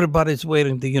 And everybody's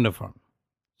wearing the uniform.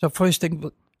 So first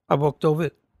thing, I walked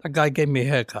over, a guy gave me a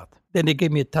haircut. Then he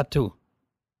gave me a tattoo,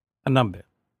 a number.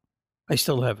 I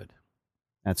still have it.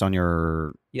 That's on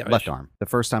your Yeah, left arm. The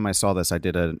first time I saw this, I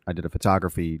did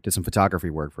some photography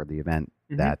work for the event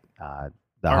that the Our-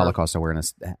 Holocaust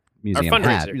Awareness Museum had.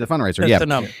 fundraiser. The fundraiser, That's yeah. the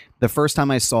number. The first time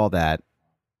I saw that,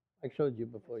 I showed you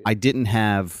before.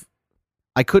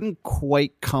 I couldn't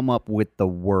quite come up with the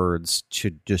words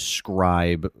to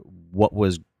describe what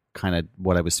was kind of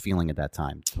what I was feeling at that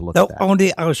time. To look No, at that.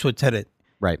 only Auschwitz had it.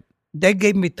 Right. They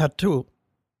gave me tattoo.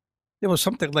 There was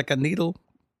something like a needle,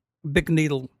 big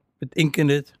needle with ink in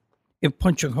it, in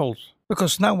punching holes.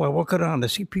 Because now I walk around, I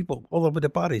see people all over the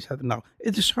bodies have it now.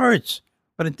 It just hurts,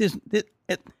 but it isn't.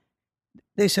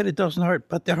 They said it doesn't hurt,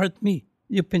 but they hurt me.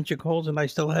 You pinching holes, and I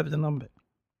still have the number.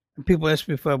 And people ask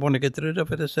me if I want to get rid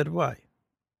of it. I said, why?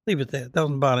 Leave it there. It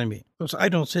doesn't bother me. Because I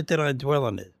don't sit there and dwell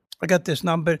on it. I got this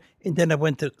number, and then I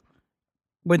went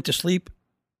to sleep.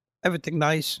 Everything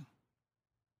nice.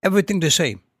 Everything the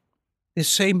same. The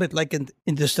same, but like in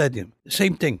the stadium. The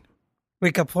same thing.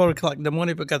 Wake up 4 o'clock in the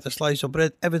morning, we got a slice of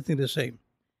bread, everything the same.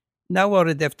 Now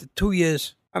already after 2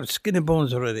 years, I'm skin and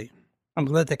bones already. I'm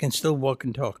glad I can still walk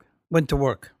and talk. Went to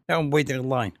work. Now I'm waiting in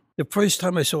line. The first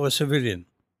time I saw a civilian,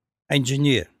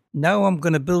 engineer. Now I'm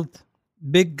going to build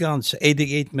big guns,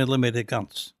 88 millimeter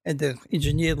guns. And the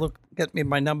engineer got me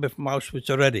my number from Auschwitz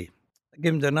already. I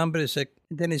gave him the number, and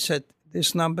then he said,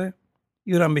 this number,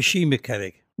 you're a machine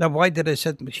mechanic. Now, why did I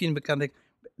say machine mechanic?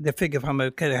 They figure if I'm a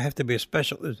mechanic, I have to be a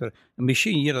specialist. A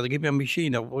machine, they give me a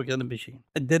machine, I'll work on the machine.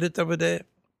 I did it over there.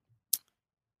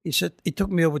 He said, he took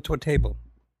me over to a table,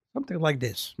 something like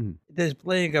this. There's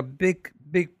playing a big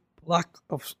block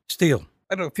of steel.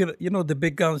 I don't know if you know the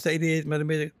big guns, the 88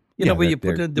 millimeter. You know, when you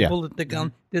put in the bullet in the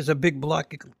gun, there's a big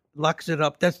block, it locks it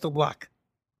up. That's the block.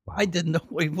 Wow. I didn't know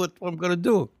what I'm going to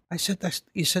do.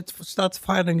 He said, start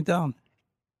firing down.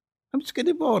 I'm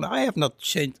skinny bone. I have not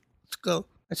changed skull.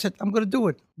 I said, I'm going to do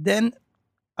it. Then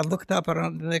I looked up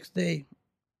around the next day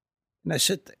and I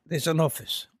said, there's an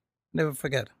office. Never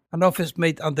forget. An office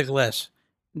made under glass.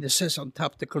 And it says on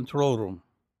top the control room.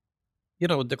 You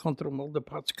know, the control room, all the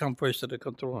parts come first to the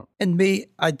control room. And me,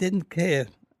 I didn't care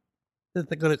that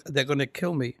they're gonna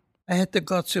kill me. I had the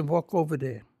guts and walk over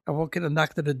there. I walk in and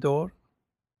knock at the door.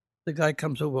 The guy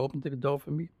comes over, opens the door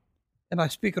for me. And I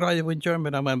speak right away in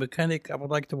German. I'm a mechanic. I would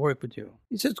like to work with you.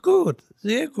 He says, good,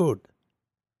 very good.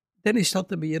 Then he said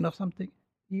to me, you know something?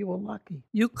 You were lucky.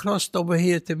 You crossed over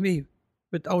here to me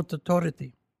without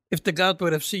authority. If the God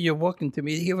would have seen you walking to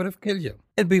me, he would have killed you.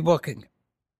 And be working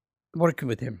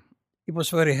with him. He was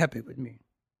very happy with me.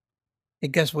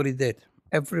 And guess what he did?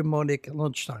 Every morning at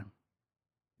lunchtime,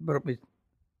 he brought me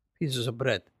pieces of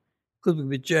bread. Could be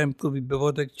with jam, could be with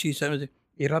water, cheese, everything.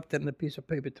 He wrapped it in a piece of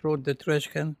paper, threw it in the trash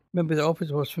can. Remember, the office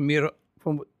was from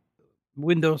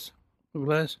windows, from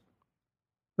glass.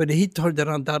 When the heat turned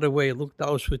around the other way, looked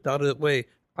Auschwitz the other way,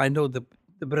 I know the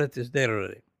bread is there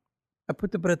already. I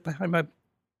put the bread behind my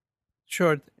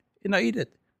shirt and I eat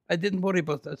it. I didn't worry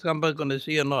about that. Somebody going to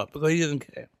see or not, because he didn't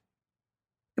care.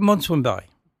 The months went by.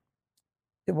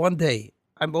 And one day,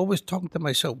 I'm always talking to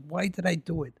myself, why did I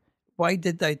do it? Why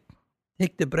did I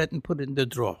take the bread and put it in the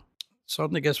drawer?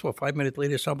 Suddenly, guess what? 5 minutes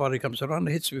later, somebody comes around and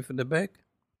hits me from the back.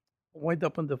 I wind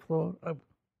up on the floor.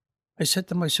 I said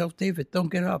to myself, David,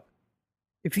 don't get up.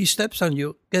 If he steps on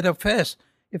you, get up fast.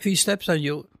 If he steps on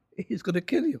you, he's going to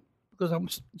kill you because I'm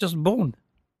just boned.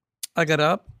 I got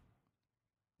up.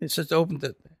 It says, opened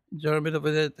it. German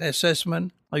over the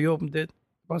assessment. I opened it.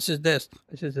 What's his desk?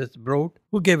 I said, it's broad.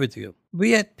 Who gave it to you?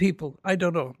 We had people, I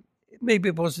don't know, maybe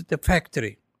it was at the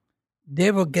factory.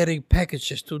 They were getting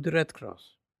packages to the Red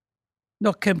Cross.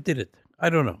 No, Kemp did it. I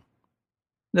don't know.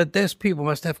 That these people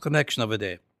must have connection over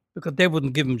there because they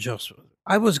wouldn't give them just.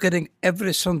 I was getting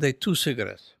every Sunday 2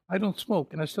 cigarettes. I don't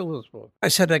smoke, and I still don't smoke. I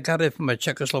said I got it from a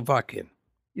Czechoslovakian.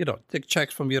 Take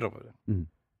checks from Europe.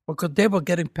 Because they were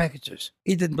getting packages.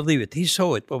 He didn't believe it. He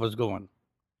saw it, what was going on.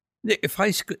 If I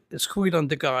squeal on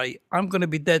the guy, I'm going to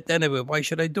be dead anyway. Why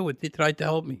should I do it? He tried to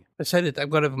help me. I said it. I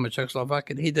got it from a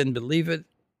Czechoslovakian. He didn't believe it.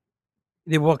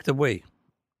 He walked away.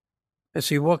 As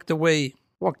he walked away,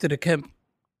 walked to the camp,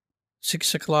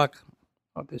 6 o'clock.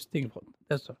 Oh, this thing,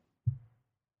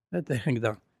 let the hang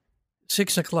down.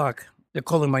 6 o'clock, they're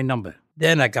calling my number.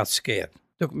 Then I got scared.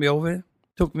 Took me over,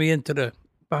 took me into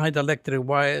behind the electric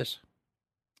wires.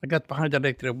 I got behind the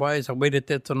electric wires. I waited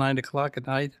there till 9 o'clock at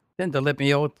night. Then they let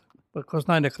me out because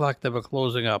 9 o'clock they were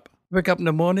closing up. Wake up in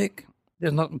the morning,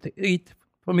 there's nothing to eat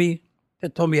for me. They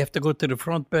told me I have to go to the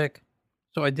front back.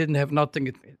 So I didn't have nothing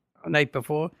the night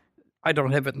before. I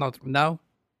don't have it nothing now.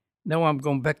 Now I'm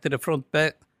going back to the front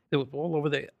back. They were all over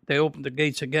there. They opened the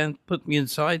gates again, put me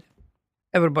inside.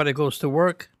 Everybody goes to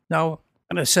work. Now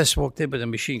an SS walked in with a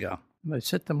machine gun. And I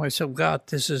said to myself, God,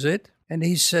 this is it. And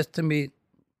he said to me,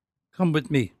 come with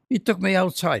me. He took me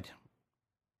outside.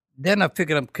 Then I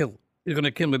figured I'm killed. He's going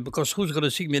to kill me because who's going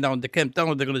to see me now in the camp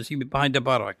down? They're going to see me behind the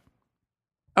barrack.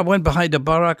 I went behind the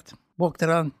barrack, walked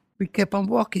around. We kept on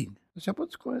walking. I said,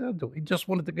 what's going on? He just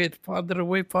wanted to get farther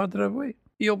away, farther away.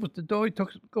 He opened the door, he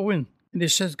took, go in. And he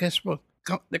says, guess what?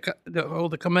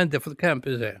 The commander for the camp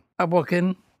is there. I walk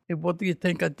in, and what do you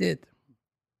think I did?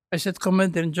 I said,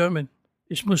 Commander in German,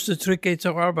 ich musste zurückgehen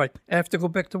zur Arbeit. I have to go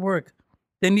back to work.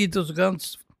 They need those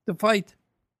guns to fight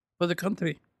for the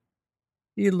country.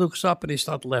 He looks up and he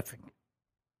starts laughing.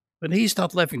 When he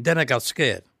started laughing, then I got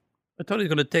scared. I thought he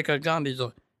was going to take a gun. He's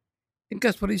like, and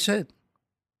guess what he said?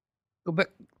 Go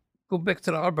back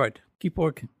to the Arbeit. Keep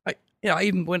working. I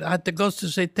even I had the guts to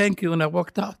say thank you and I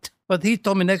walked out. But he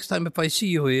told me next time if I see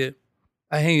you here,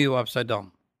 I hang you upside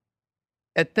down.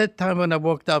 At that time when I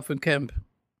walked out from camp,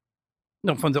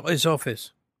 from his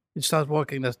office, he started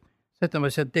walking. I said to him, I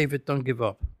said, David, don't give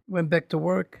up. Went back to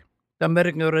work. The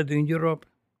Americans already in Europe.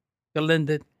 They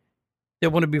landed. They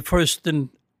want to be first in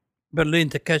Berlin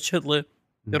to catch Hitler.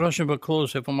 The Russians were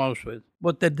closer from Auschwitz.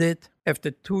 What they did, after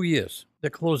 2 years,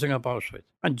 they're closing up Auschwitz.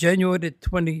 On January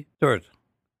 23rd,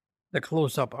 they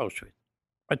closed up Auschwitz.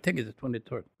 I think it's the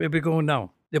 23rd. Where we going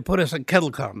now? They put us in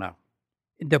kettle car now.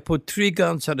 They put 3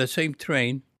 guns on the same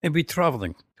train, and we're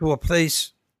traveling to a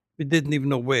place we didn't even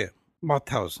know where.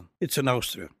 Mauthausen. It's in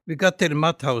Austria. We got there in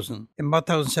Mauthausen, and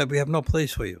Mauthausen said, we have no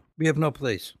place for you. We have no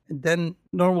place. And then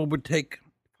normal would take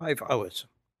 5 hours.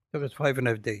 It took us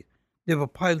 5.5 days. They were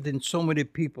piled in so many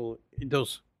people in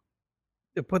those.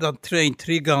 They put on train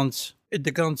 3 guns. And the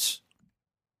guns,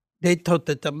 they thought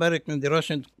that the American and the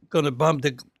Russians going to bomb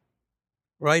the,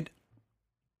 right?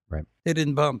 Right. They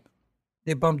didn't bomb.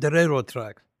 They bombed the railroad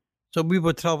tracks. So we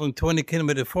were traveling 20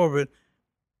 kilometers forward.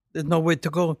 There's no way to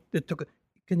go. They took,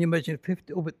 can you imagine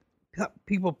 50 over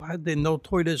people piled in, no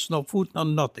toilets, no food, no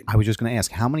nothing. I was just going to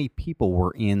ask, how many people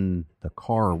were in the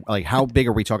car? Like, how big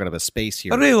are we talking of a space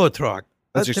here? A railroad track.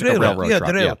 That's just a railroad yeah, truck.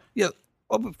 The railroad. Yeah,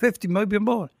 over 50, maybe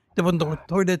more. There was no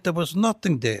toilet. There was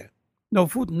nothing there. No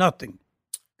food, nothing.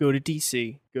 Go to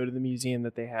D.C. Go to the museum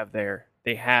that they have there.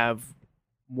 They have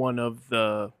one of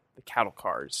the cattle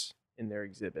cars in their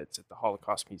exhibits at the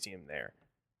Holocaust Museum there.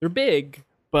 They're big,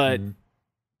 but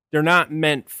they're not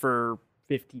meant for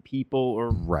 50 people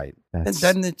or Right. And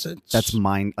then it's That's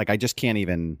mine. Like, I just can't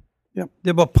even. Yeah,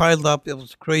 they were piled up. It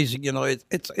was crazy. You know, it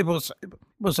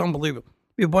was unbelievable.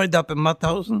 We wind up in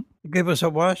Mauthausen. They gave us a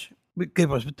wash. We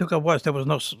took a wash. There was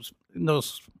no, just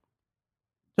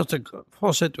a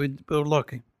faucet. We were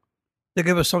lucky. They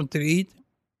gave us something to eat.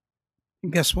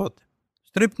 And guess what?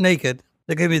 Stripped naked.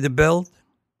 They gave me the belt.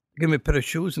 They gave me a pair of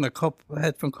shoes and a cup I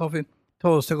had from coffee.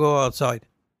 Told us to go outside.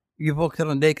 You walked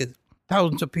around naked.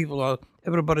 Thousands of people out.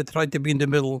 Everybody tried to be in the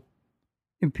middle.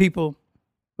 And people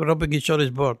were rubbing each other's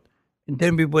butt. And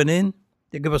then we went in.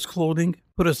 They gave us clothing.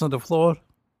 Put us on the floor.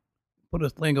 put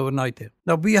us laying overnight there.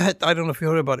 Now, we had, I don't know if you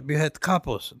heard about it, we had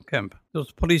capos in camp,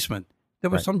 those policemen. There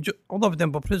were some, all of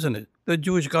them were prisoners. The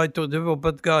Jewish guy told they were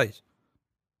bad guys.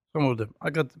 Some of them.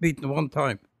 I got beaten one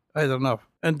time. I had enough.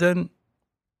 And then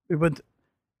we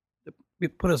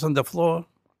put us on the floor.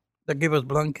 They gave us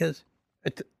blankets.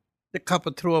 The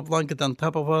copper threw a blanket on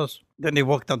top of us. Then they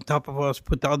walked on top of us,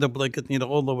 put the other blanket,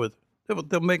 all over it. They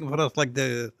were making for us like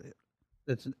we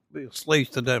were slaves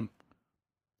to them.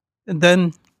 And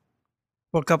then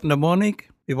woke up in the morning.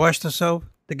 We washed ourselves.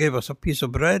 They gave us a piece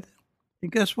of bread.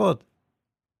 And guess what?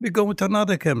 We're going to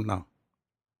another camp now.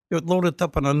 You're loaded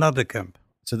up on another camp.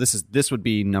 So this would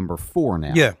be number 4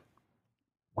 now. Yeah.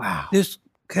 Wow. This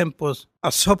camp was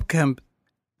a sub-camp.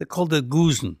 They called it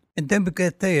Gusen. And then we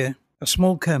get there, a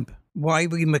small camp,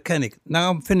 YV mechanic.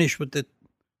 Now I'm finished with the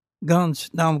guns.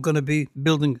 Now I'm going to be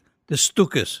building the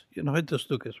Stukas. You know the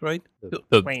Stukas, right?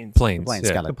 The Planes. planes. Planes,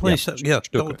 Yeah. got it. The place, yeah.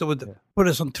 Stuka. They would put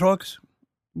us on trucks.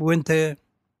 We went there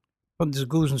on this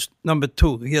Gusen number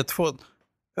 2. He had 4,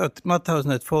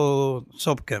 Mauthausen had 4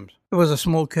 sub-camps. It was a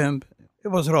small camp. It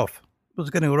was rough. It was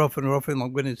getting rougher and rougher, and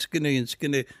I'm getting skinny and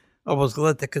skinny. I was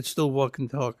glad I could still walk and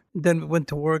talk. Then we went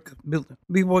to work.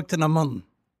 We worked in a mountain.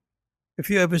 If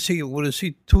you ever see, you would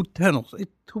see 2 tunnels.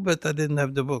 It's too bad I didn't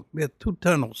have the book. We had 2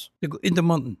 tunnels in the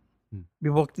mountain. We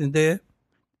walked in there.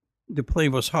 The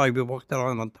plane was high. We walked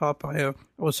around on top.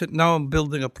 Now I'm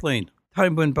building a plane.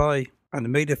 Time went by on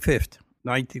May the 5th,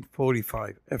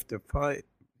 1945, after 5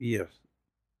 years.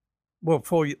 Well,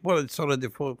 4 years. Well, it's already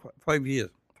 5 years,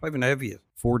 5.5 years.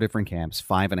 4 different camps,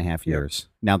 5.5 years.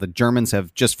 Now the Germans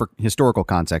have, just for historical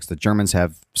context, the Germans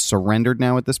have surrendered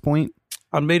now at this point.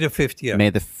 On May the 5th, yeah.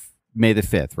 May the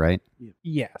 5th, right?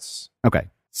 Yes. Okay.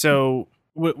 So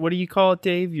what do you call it,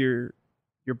 Dave? Your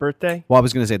birthday? Well, I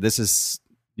was going to say this is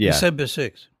December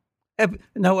 6th.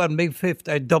 Now on May 5th,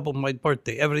 I double my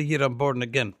birthday. Every year I'm born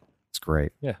again. It's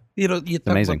great. You talk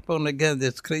amazing. about born again,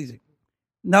 that's crazy.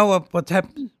 Now what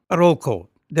happened? A roll call.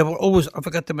 There were always, I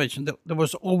forgot to mention, there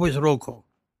was always roll call.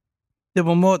 There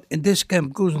were more, in this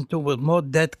camp, Gusenthal was more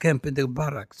dead camp in the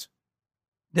barracks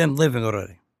than living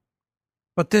already.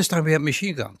 But this time we had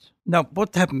machine guns. Now,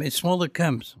 what happened in smaller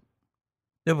camps?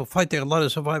 They were fighting a lot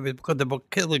of survivors because they were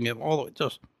killing them.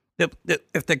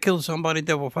 If they killed somebody,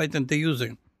 they were fighting to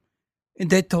using. And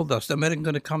they told us, the Americans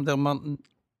going to come down mountain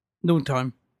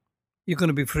noontime. You're going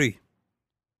to be free.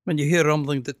 When you hear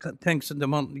rumbling, the tanks in the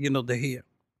mountain, they hear.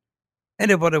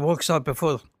 Anybody walks out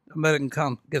before the American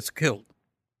camp gets killed.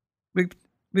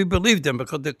 We believe them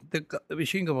because the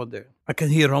machine gun was there. I can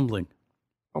hear rumbling.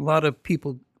 A lot of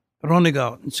people running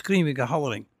out and screaming and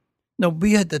hollering. Now,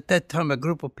 we had at that time a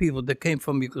group of people that came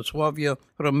from Yugoslavia,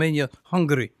 Romania,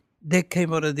 Hungary. They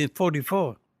came out in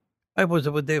 1944. I was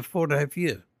over there 4.5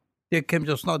 years. They came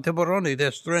just now. They were running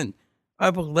their strength. I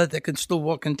was glad they can still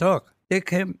walk and talk. They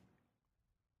came,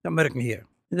 the American here.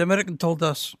 The American told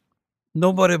us,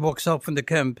 nobody walks out from the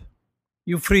camp.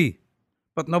 You're free.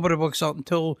 But nobody walks out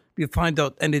until we find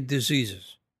out any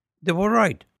diseases. They were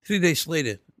right. 3 days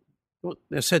later,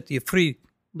 they said, you're free,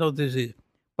 no disease.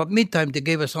 But meantime, they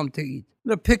gave us something to eat.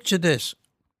 Now, picture this.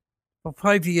 For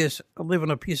 5 years, I live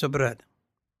on a piece of bread.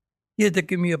 Here, they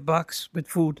give me a box with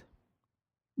food.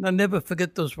 And I never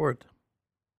forget those words.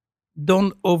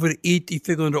 Don't overeat. If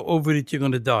you're going to overeat, you're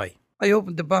going to die. I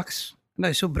opened the box, and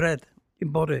I saw bread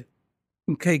and butter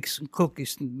and cakes and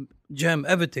cookies and jam,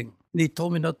 everything. And he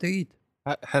told me not to eat.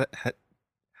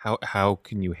 How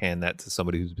can you hand that to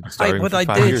somebody who's been starving for 5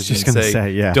 I did. years Just and gonna say,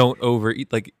 say, yeah. don't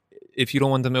overeat? Like, if you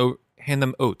don't want them to hand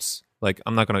them oats. Like,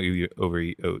 I'm not going to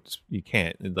overeat oats. You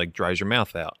can't. It like dries your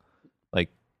mouth out. Like,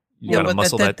 you got to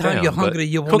muscle at that that time, down. you're But hungry.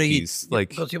 You want to eat cookies, like,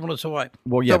 because you want to survive.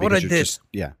 Well, yeah, So what I because you're did, just,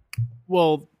 yeah.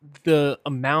 Well, the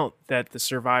amount that the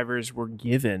survivors were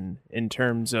given in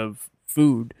terms of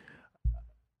food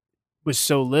was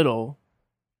so little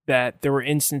that there were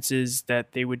instances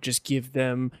that they would just give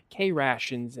them K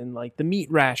rations and like the meat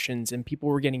rations, and people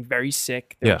were getting very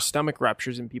sick. There Yeah. were stomach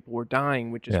ruptures and people were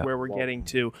dying, which is Yeah. where we're getting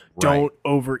to. Right. Don't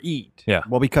overeat. yeah.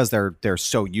 Well, because they're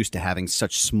so used to having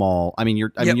such small. I mean,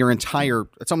 your entire.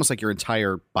 It's almost like your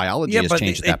entire biology has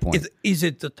changed at that point. It's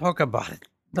easy to talk about it,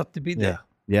 not to be there.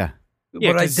 Yeah. Yeah,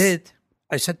 What I 'cause- did,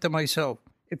 I said to myself,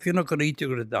 if you're not going to eat, you're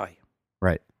going to die.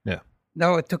 Right.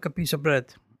 Now I took a piece of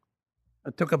bread.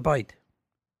 I took a bite.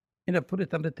 And I put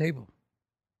it on the table.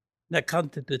 And I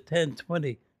counted to 10,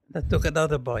 20. And I took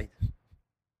another bite.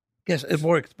 Guess it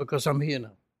worked because I'm here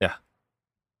now. Yeah.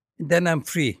 And then I'm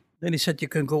free. Then he said you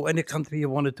can go any country you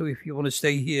wanted to. If you want to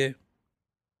stay here,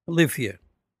 live here.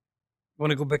 You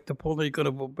want to go back to Poland, you're going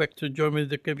to go back to Germany,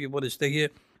 if you want to stay here.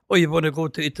 Or you want to go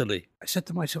to Italy. I said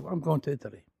to myself, I'm going to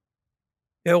Italy.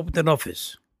 They opened an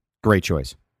office. Great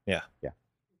choice. Yeah.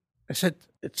 I said,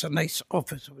 it's a nice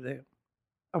office over there.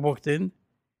 I walked in,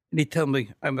 and he told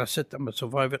me, I'm a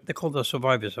survivor. They called us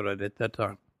survivors already at that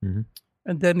time. Mhm.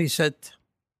 And then he said,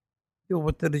 yo,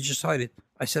 what did you decide?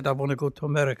 I said, I want to go to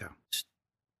America.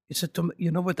 He said,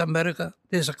 you know what, America?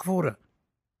 There's a quota.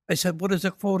 I said, what is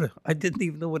a quota? I didn't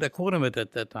even know what a quota meant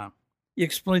at that time. He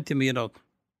explained to me, And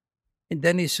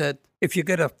then he said, if you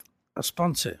get a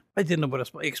sponsor, I didn't know what a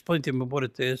sponsor, he explained to me what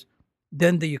it is,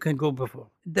 then you can go before.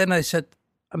 Then I said,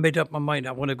 I made up my mind,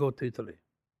 I want to go to Italy.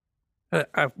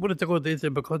 I wanted to go to Italy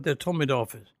because they told me the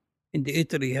office. In the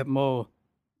Italy, have more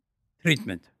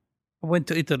treatment. I went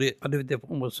to Italy, I lived there for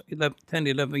almost 10,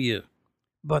 11 years.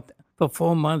 But for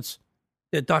 4 months,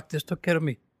 the doctors took care of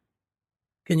me.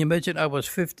 Can you imagine? I was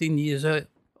 15 years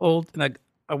old and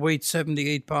I weighed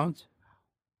 78 pounds.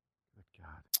 Good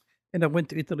God. And I went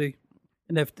to Italy,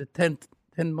 and after 10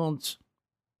 months,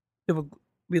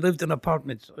 we lived in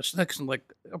apartments, a section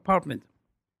like apartment.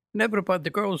 And everybody, the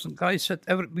girls and guys said,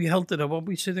 we held it up, we'll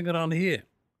be sitting around here.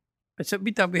 I said,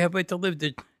 we thought we have way to live.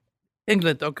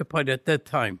 England occupied at that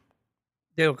time.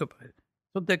 They occupied.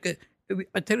 So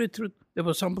I tell you the truth, there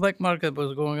was some black market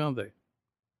was going on there.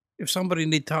 If somebody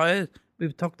need tires,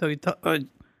 we've talked to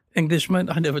Englishmen.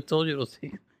 I never told you those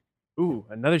things. Ooh,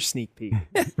 another sneak peek.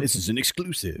 This is an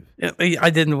exclusive. Yeah, I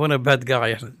didn't want a bad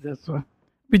guy. That's why.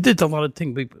 We did a lot of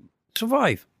things. We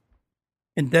survived.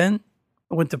 And then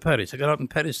I went to Paris. I got out in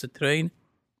Paris to train.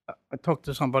 I talked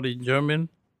to somebody in German.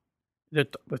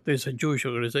 But there's a Jewish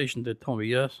organization that told me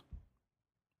yes.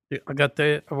 I got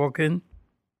there. I walk in.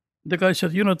 The guy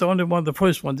said, "You're not the only one. The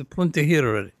first one. There's plenty here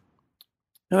already."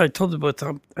 And I told him, but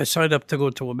I signed up to go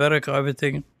to America,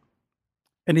 everything.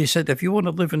 And he said, if you want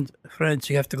to live in France,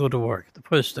 you have to go to work. The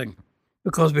first thing,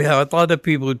 because we have a lot of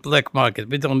people with black market.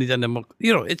 We don't need any more.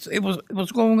 It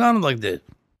was going on like this.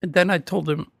 And then I told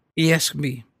him. He asked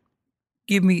me,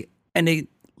 give me any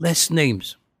last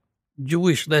names,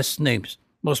 Jewish last names,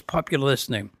 most popular last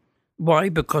name. Why?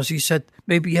 Because he said,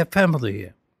 maybe you have family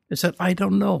here. I said, I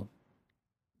don't know.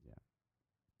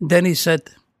 Then he said,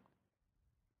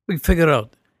 we figure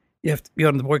out, you're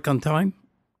on the work on time,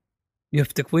 you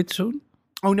have to quit soon.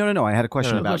 Oh, no. I had a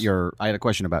question No, about listen. I had a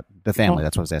question about the family. Oh.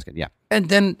 That's what I was asking. Yeah. And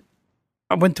then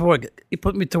I went to work. He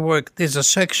put me to work. There's a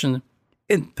section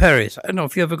in Paris. I don't know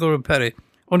if you ever go to Paris,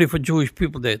 only for Jewish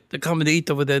people there. They come and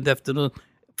eat over there in the afternoon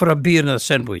for a beer and a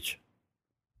sandwich.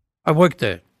 I worked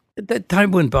there. At that time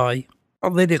went by.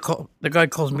 The guy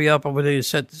calls me up over there and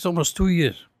said, it's almost 2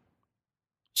 years.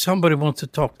 Somebody wants to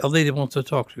talk. A lady wants to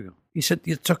talk to you. He said,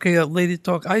 it's okay, a lady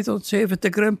talk. I don't say if it's the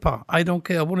grandpa. I don't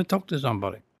care. I want to talk to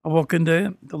somebody. I walk in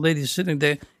there. The lady's sitting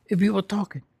there. If you were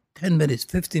talking 10 minutes,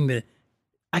 15 minutes,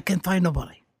 I can't find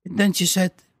nobody. And then she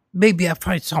said, maybe I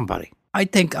find somebody. I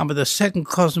think I'm the second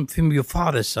cousin from your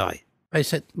father's side. I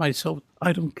said to myself,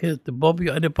 I don't care to Bobby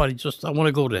or anybody, just I want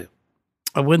to go there.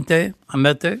 I went there. I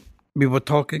met her. We were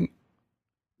talking.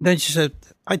 Then she said,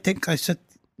 I said,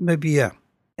 maybe yeah.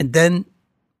 And then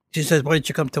she said, why don't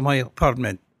you come to my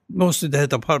apartment? Mostly they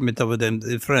had apartment over there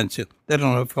in France. They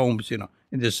don't have homes,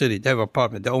 in the city. They have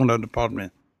apartment. They own an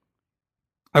apartment.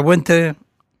 I went there.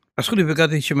 As soon as we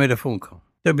got in, she made a phone call.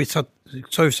 Then we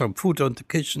served some food on the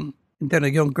kitchen. And then a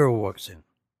young girl walks in.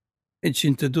 And she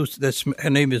introduced, her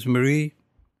name is Marie.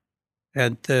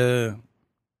 And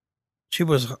she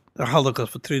was a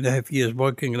Holocaust for 3.5 years,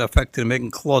 working in a factory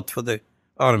making cloth for the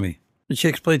army. And she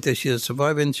explained that she's a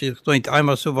survivor. And she explained, I'm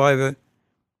a survivor.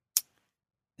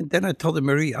 And then I told her,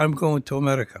 Marie, I'm going to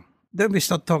America. Then we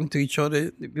started talking to each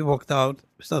other. We walked out.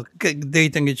 We started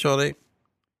dating each other.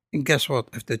 And guess what?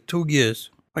 After 2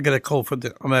 years, I got a call from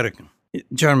the American.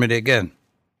 Germany again.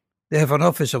 They have an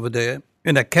office over there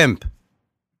in a camp.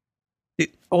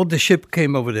 All the ship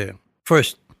came over there.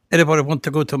 First, anybody want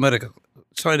to go to America,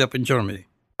 sign up in Germany.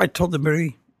 I told her,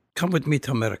 Marie, come with me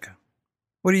to America.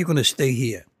 Where are you going to stay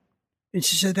here? And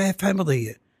she said, I have family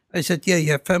here. I said, yeah,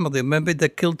 you have family. Remember they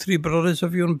killed 3 brothers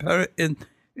of you in Paris, in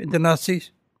the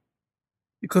Nazis?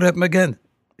 You could have them again.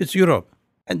 It's Europe.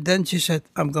 And then she said,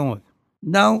 I'm going.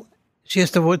 Now she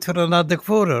has to wait for another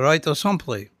quota, right, or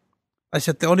someplace. I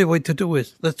said, the only way to do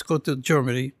is, let's go to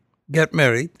Germany, get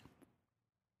married.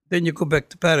 Then you go back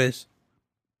to Paris,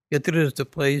 get rid of the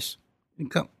place,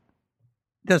 and come.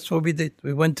 That's what we did.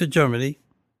 We went to Germany.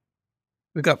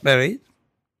 We got married.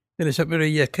 Then I said, Marie,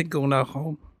 yeah, I can go now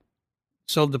home.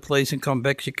 Sold the place and come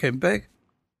back. She came back.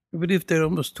 We lived there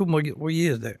almost 2 more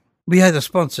years there. We had a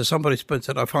sponsor. Somebody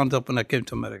sponsored. I found out when I came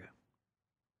to America.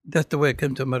 That's the way I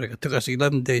came to America. It took us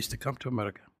 11 days to come to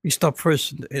America. We stopped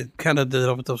first in Canada,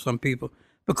 dropped off some people,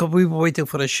 because we were waiting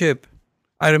for a ship.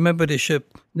 I remember the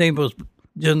ship. Name was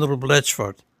General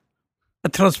Blatchford. a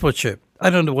transport ship. I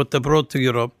don't know what they brought to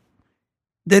Europe.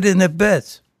 They didn't have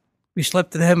beds. We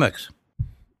slept in hammocks.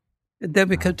 And then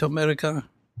we came to America.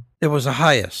 There was a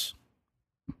highest.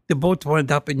 The boat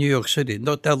wound up in New York City,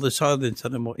 not Ellis Islands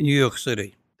anymore, in New York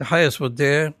City. The highest was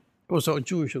there. It was a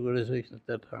Jewish organization at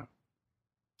that time.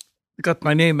 They got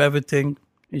my name, everything.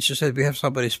 And she said, we have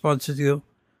somebody sponsored you.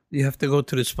 You have to go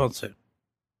to the sponsor.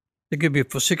 They give you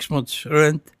for 6 months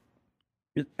rent.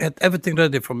 It had everything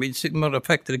ready for me. It's in a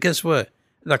factory. Guess where?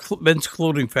 The men's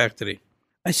clothing factory.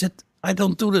 I said, I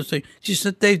don't do this thing. She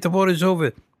said, Dave, the war is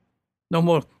over. No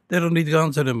more. They don't need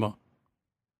guns anymore.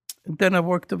 And then I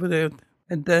worked over there.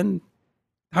 And then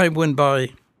time went by,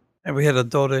 and we had a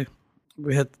daughter.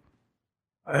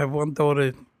 I have one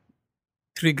daughter,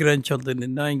 3 grandchildren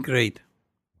in 9th grade.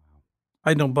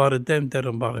 I don't bother them, they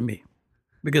don't bother me.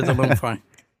 Because I'm fine.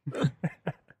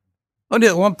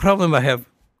 Only one problem I have.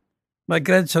 My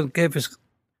grandson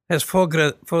has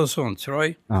 4 sons,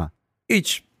 right? Uh-huh.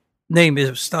 Each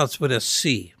name starts with a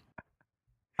C.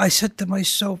 I said to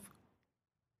myself,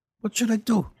 what should I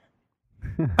do?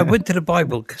 I went to the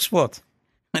Bible, guess what?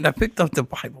 And I picked up the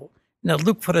Bible, and I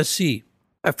looked for a C.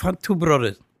 I found 2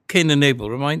 brothers, Cain and Abel,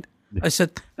 remind? I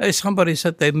said, hey, somebody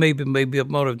said there maybe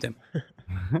more of them.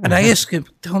 And I asked him,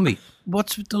 tell me,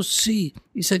 what's with those C?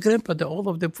 He said, Grandpa, they're all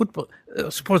of them football,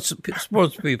 sports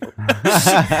people.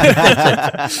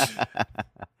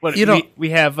 What, You know- we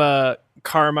have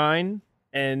Carmine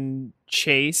and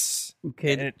Chase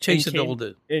Okay, and Chase is Cain-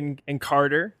 older. and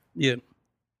Carter. Yeah.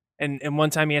 And one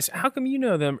time he asked, how come you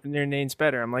know their names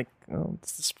better? I'm like, oh,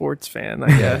 it's the sports fan, I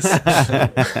guess.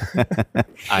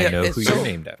 I Yeah, know it's who so- you're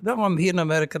named after. Now I'm here in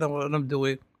America, now what I'm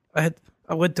doing. I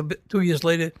went to 2 years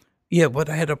later. Yeah, but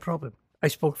I had a problem. I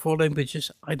spoke 4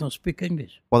 languages. I don't speak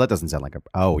English. Well, that doesn't sound like a.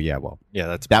 Oh yeah, well, Yeah,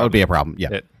 that's that would be a problem.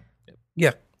 Yeah, It-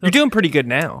 Yeah. You're doing pretty good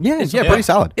now. yeah, It's yeah, a- pretty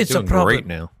solid. It's doing a problem. great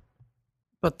now.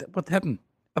 But what happened?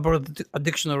 I brought a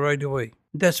dictionary right away.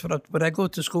 That's what when I go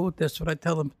to school, that's what I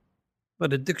tell them. But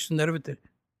the dictionary, everything.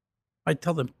 I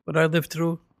tell them what I lived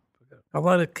through. A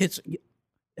lot of kids, it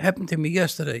happened to me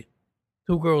yesterday.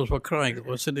 2 girls were crying. They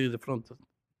were sitting in the front.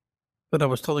 But I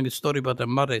was telling a story about their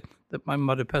mother, that my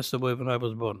mother passed away when I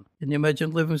was born. Can you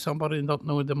imagine living with somebody and not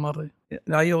knowing the mother?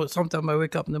 And sometimes I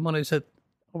wake up in the morning, I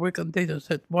wake up late, I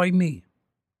said, why me?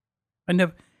 I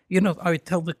never, I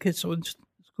tell the kids in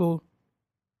school,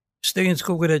 stay in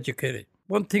school, get educated.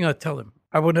 One thing I tell them,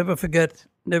 I will never forget,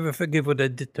 never forgive what they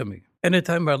did to me.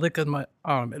 Anytime I look at my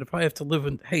arm, and if I have to live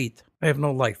with hate, I have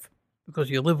no life. Because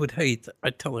you live with hate, I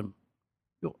tell them,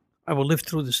 I will live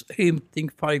through the same thing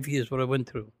 5 years what I went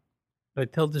through. I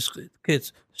tell these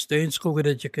kids, stay in school, get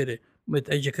educated. With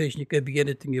education, you can be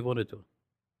anything you want to do.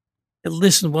 And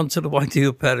listen once in a while to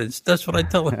your parents. That's what I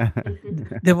tell them.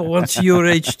 They were once your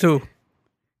age too.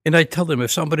 And I tell them,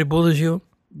 if somebody bullies you,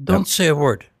 don't say a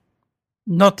word.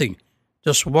 Nothing.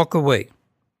 Just walk away.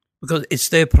 Because it's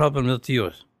their problem, not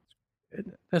yours.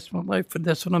 And that's my life, and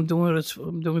that's what I'm doing.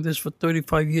 I'm doing this for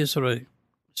 35 years already.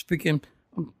 I'm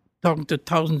talking to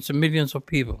thousands and millions of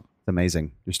people. It's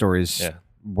amazing. Your story is Yeah.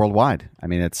 worldwide. I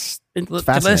mean, it's The last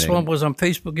fascinating. one was on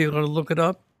Facebook. You're going to look it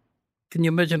up. Can you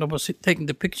imagine? I was taking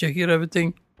the picture here,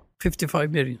 everything.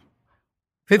 55 million.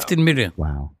 15 million.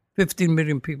 wow. 15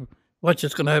 million people. Watch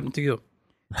what's going to happen to you.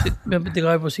 Remember the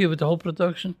guy was here with the whole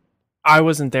production? I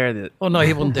wasn't there. Oh, no,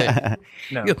 he wasn't there.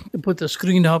 No. You put the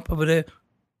screen up over there.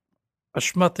 A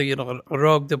schmatter, a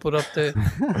rug they put up there.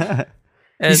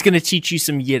 And He's going to teach you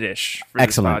some Yiddish for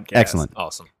Excellent, this podcast. excellent.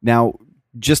 Awesome. Now,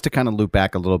 just to kind of loop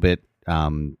back a little bit,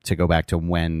 to go back to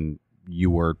when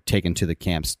you were taken to the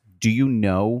camps, do you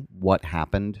know what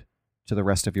happened to the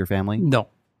rest of your family? no.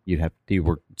 You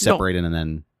were separated and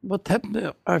then What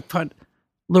happened?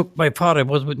 Look, my father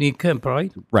was with me in camp,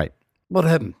 right? right. What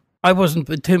happened? I wasn't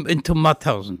with him into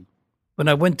Mauthausen. When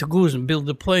I went to Goose and build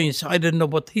the planes, I didn't know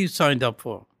what he signed up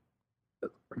for.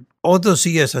 All those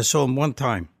years, I saw him one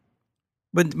time.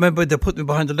 When remember they put me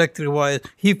behind the electric wire,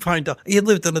 he found out he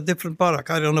lived in a different barrack.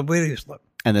 I don't know where he slept.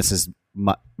 And this is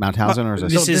Mauthausen, or is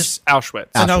this? This No, is Auschwitz.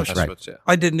 In Auschwitz, Auschwitz. right. Auschwitz, yeah.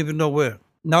 I didn't even know where.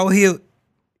 Now he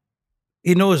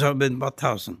knows I'm in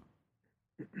Mauthausen.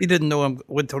 He didn't know I'm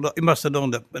went to. He must have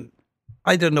known that, but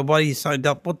I don't know why he signed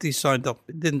up. What he signed up,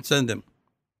 it didn't send him.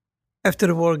 After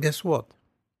the war, guess what?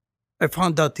 I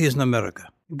found out he's in America.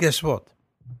 Guess what?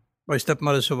 My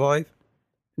stepmother survived,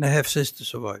 and a half sister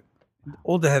survived.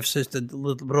 All the half sister, the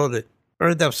little brother.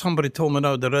 Read up. Somebody told me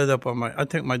now. They read up on I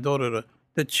think my daughter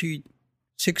that she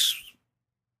 6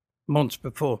 months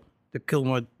before they killed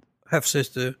my half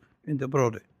sister and the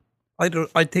brother.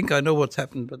 I think I know what's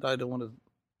happened, but I don't want to.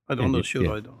 I don't know. Sure, yeah.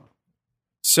 I don't know.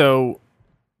 So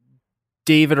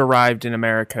David arrived in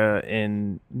America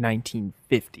in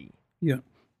 1950. Yeah.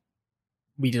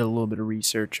 We did a little bit of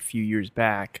research a few years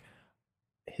back.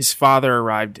 His father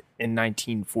arrived in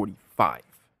 1945.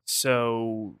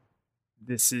 So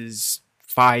this is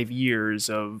 5 years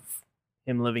of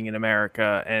him living in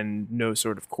America and no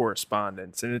sort of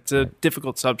correspondence. And it's a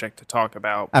difficult subject to talk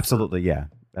about. Absolutely, yeah.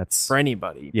 That's For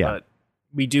anybody. Yeah. But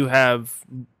we do have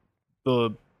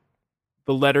the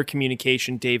letter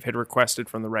communication Dave had requested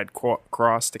from the Red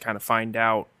Cross to kind of find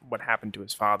out what happened to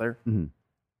his father. Mhm.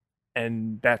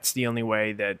 And that's the only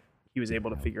way that he was able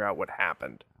to figure out what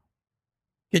happened.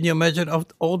 Can you imagine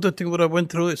all the thing what I went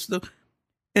through?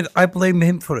 And I blame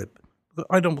him for it.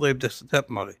 I don't blame the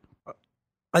stepmother.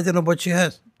 I don't know what she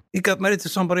has. He got married to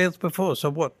somebody else before, so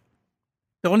what?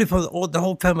 The only for the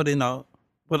whole family now,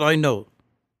 what I know,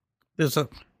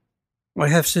 my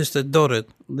half-sister daughter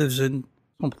lives in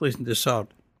someplace in the South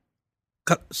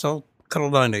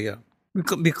Carolina, yeah. We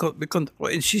couldn't,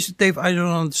 and she said, Dave, I don't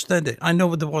understand it. I know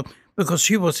what the one, because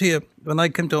she was here when I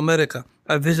came to America.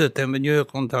 I visited them in New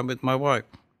York one time with my wife.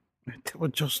 They were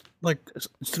just like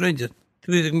strangers,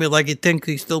 treating me like he thinks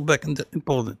he's still back in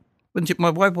Poland. When my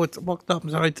wife walked up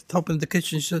and right at the top in the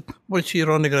kitchen, she said, what is she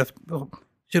running after?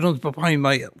 She runs behind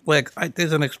my leg.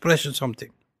 There's an expression, something.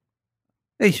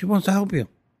 Hey, she wants to help you.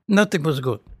 Nothing was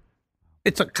good.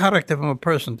 It's a character from a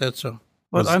person, that's all.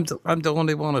 But I'm the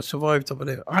only one that survived over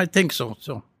there. I think so.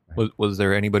 So Was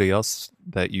there anybody else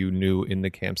that you knew in the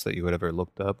camps that you had ever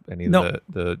looked up? Any of No.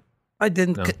 the I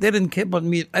didn't. No. They didn't care about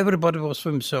me. Everybody was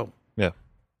for himself. Yeah.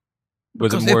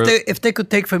 Was it Because more if they could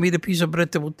take from me the piece of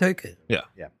bread, they would take it.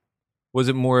 was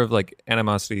it more of like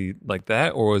animosity like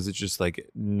that, or was it just like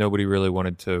nobody really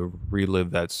wanted to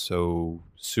relive that so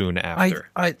soon after?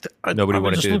 I Nobody I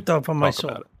wanted just to looked out for talk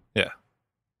myself. about it.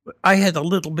 Yeah. I had a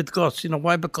little bit guts. You know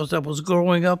why? Because I was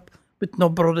growing up with no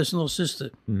brothers, no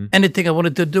sisters. Mhm. Anything I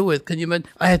wanted to do it, can you imagine?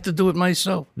 I had to do it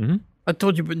myself. Mhm. I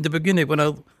told you in the beginning when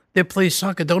they play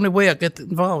soccer, the only way I get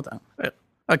involved,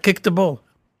 I kick the ball.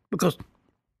 Because,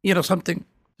 you know,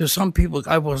 there's some people,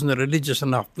 I wasn't religious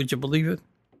enough. Would you believe it?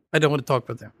 I don't want to talk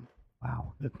about them.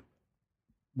 wow.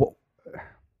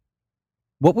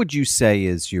 What would you say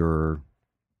is your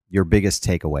biggest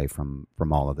takeaway from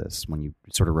all of this when you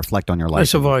sort of reflect on your life? I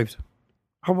survived.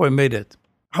 How I made it.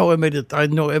 I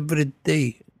know every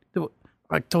day.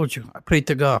 I told you, I prayed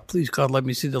to God, please God, let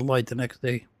me see the light the next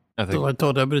day. I So think I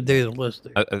thought every day is the last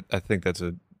day. I think that's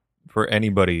for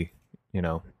anybody, you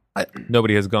know. I-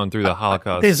 Nobody has gone through the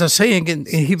Holocaust There's a saying in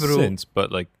Hebrew. since,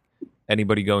 but like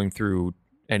anybody going through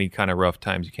any kind of rough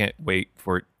times, you can't wait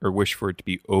for it or wish for it to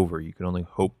be over. You can only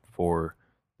hope for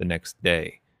the next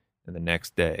day and the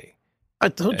next day. I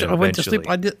told you, I went to sleep.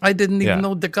 I didn't even Yeah.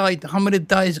 know the guy, how many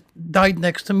died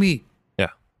next to me.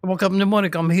 Yeah. I woke up in the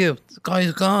morning, I'm here. The guy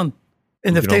is gone.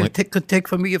 And You if can they only- could take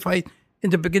from me, in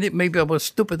the beginning, maybe I was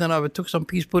stupid and I would took some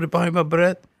piece, put it behind my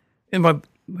bread, in my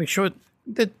shirt.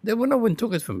 They no one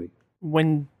took it from me.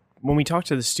 When we talked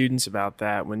to the students about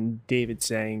that, when David's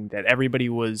saying that everybody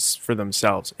was for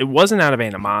themselves, it wasn't out of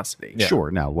animosity. Yeah. Sure,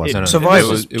 no, it wasn't. No, no, Survival.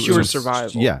 It was it was- pure it was-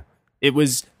 survival. Yeah. It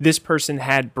was this person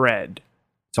had bread.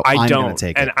 So I I'm don't, going to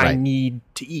take and it. I Right. need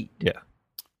to eat.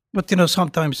 But you know,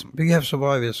 sometimes we have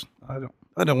survivors.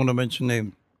 I don't want to mention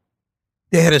names.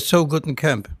 They had it so good in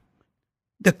camp.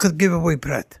 They could give away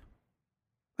bread.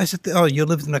 I said, "Oh, you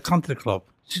lived in a country club."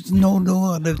 She said, "No,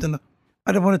 I lived in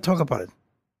I don't want to talk about it.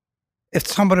 If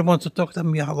somebody wants to talk to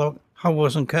me how I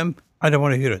was in camp, I don't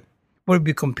want to hear it. We'll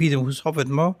be competing who suffered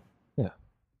more. Yeah.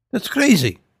 That's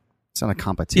crazy. It's not a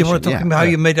competition. You want to talk yeah, to me how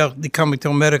yeah. you made out the coming to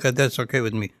America? That's okay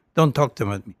with me. Don't talk to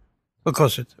me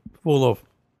because it's full of.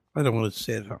 I don't want to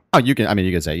say it. Oh, you can. I mean,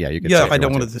 you can say, yeah, you can. Yeah, say if I you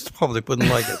don't want want to. This public wouldn't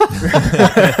like it.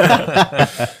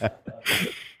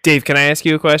 Dave, can I ask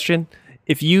you a question?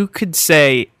 If you could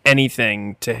say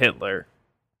anything to Hitler,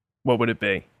 what would it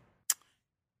be?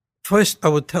 First, I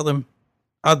would tell him,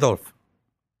 Adolf,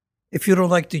 if you don't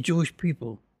like the Jewish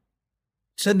people,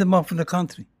 send them off in the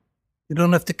country. You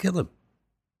don't have to kill them.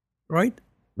 Right?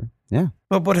 Yeah.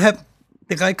 But what happened?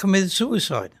 The guy committed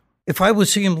suicide. If I would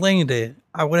see him laying there,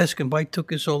 I would ask him, why it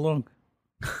took you so long?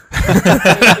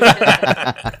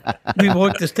 We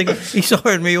worked this thing. He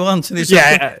saw me once and he said,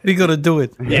 Yeah. we got to do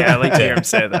it. Yeah, I like to hear him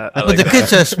say that. But the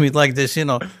kids asked me like this, you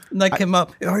know. And I came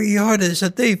up, are you hard? I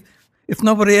said, Dave, if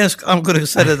nobody asks, I'm going to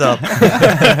set it up.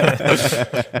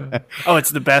 Oh,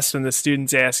 it's the best when the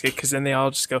students ask it because then they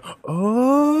all just go,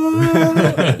 oh,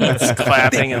 it's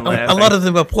clapping and laughing. A lot of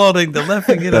them applauding, they're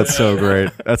laughing. You know. That's so great.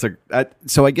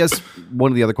 So I guess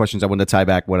one of the other questions I wanted to tie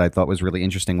back, what I thought was really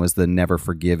interesting, was the never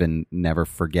forgive and never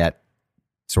forget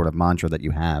sort of mantra that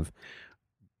you have.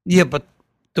 Yeah, but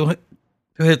to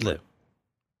Hitler.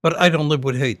 But I don't live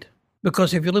with hate.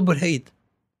 Because if you live with hate,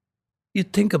 You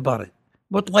think about it.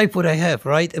 What life would I have,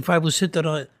 right? If I was sitting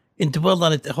on it and dwell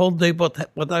on it the whole day,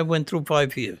 what I went through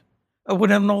 5 years, I would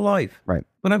have no life. Right.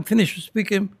 When I'm finished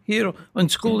speaking here on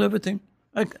school, everything,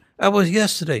 I was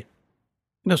yesterday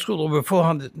in a school over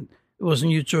 400. It was in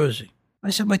New Jersey. I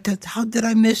said, my dad, how did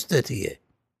I miss that here?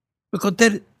 Because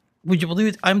that, would you believe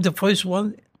it? I'm the first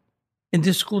one in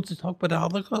this school to talk about the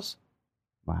Holocaust.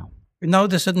 Wow. And now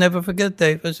they said, never forget,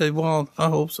 Dave. I said, well, I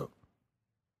hope so.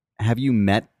 Have you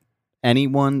met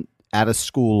anyone at a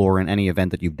school or in any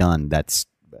event that you've done that's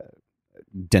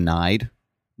denied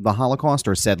the Holocaust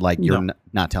or said, like, you're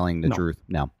not telling the truth?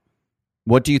 No.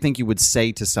 What do you think you would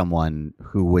say to someone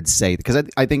who would say, because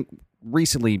I think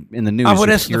recently in the news I would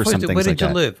you ask hear the some question, things where like did you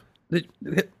that. live?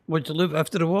 Where'd you live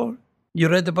after the war? You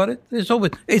read about it? It's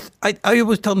always, I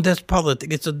always tell them that's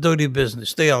politics. It's a dirty business.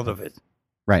 Stay out of it.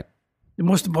 Right. The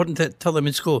most important to tell them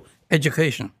in school,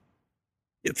 education.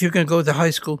 If you can go to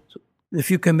high school,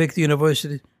 if you can make the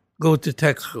university, go to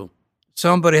tech school.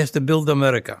 Somebody has to build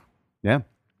America. Yeah.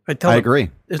 I tell I them, agree.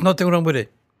 there's nothing wrong with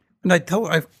it. And I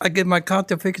get my car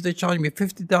to fix, they charge me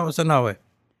 $50 an hour.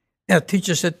 Yeah,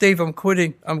 teacher said, Dave, I'm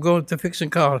quitting. I'm going to fixing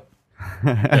car.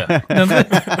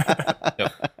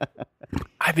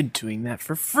 I've been doing that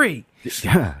for free.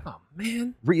 Yeah. Oh,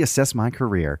 man. Reassess my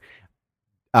career.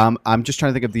 I'm just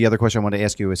trying to think of the other question I want to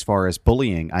ask you as far as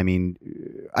bullying. I mean,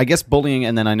 I guess bullying,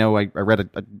 and then I know I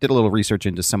did a little research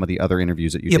into some of the other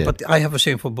interviews that you did. Yeah, but I have a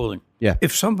saying for bullying. Yeah.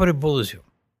 If somebody bullies you,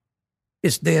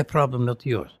 it's their problem, not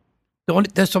yours.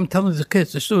 That's what I'm telling the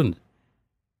kids, the students.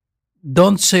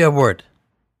 Don't say a word.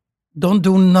 Don't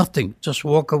do nothing. Just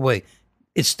walk away.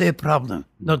 It's their problem,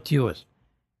 not yours.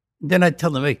 Then I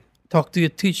tell them, hey, talk to your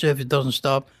teacher if it doesn't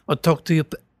stop, or talk to your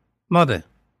mother,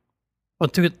 or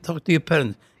talk to your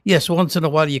parents. Yes, once in a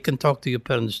while you can talk to your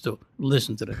parents too.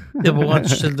 Listen to them. They will want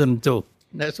children too.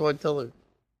 That's what I tell them.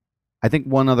 I think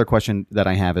one other question that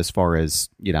I have as far as,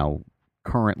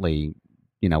 currently,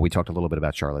 we talked a little bit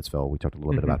about Charlottesville. We talked a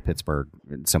little bit about Pittsburgh,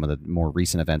 and some of the more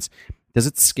recent events. Does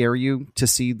it scare you to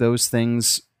see those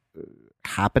things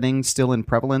happening still in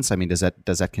prevalence? I mean, does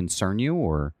that concern you,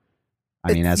 or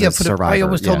as a survivor? I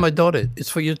always tell my daughter, it's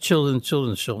for your children's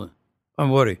children.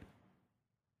 Don't worry.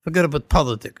 Forget about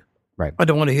politics. Right. I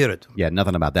don't want to hear it. Yeah,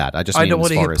 nothing about that. I don't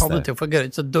want to hear as politics. Forget it.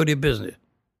 It's a dirty business.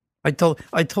 I told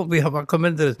we have a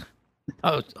commander,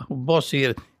 our boss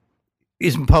here,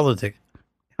 is in politics.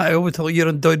 I always tell you, you're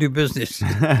in dirty business.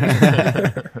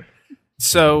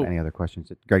 So, any other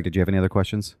questions? Greg, did you have any other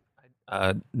questions?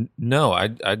 No,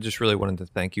 I just really wanted to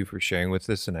thank you for sharing with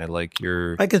us, and I like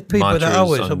your. I get paid by the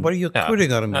hours. So what are you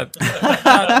quitting on me? You're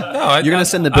going to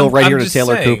send the bill right here to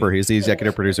Taylor Cooper. He's the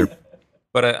executive producer.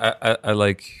 But I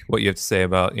like what you have to say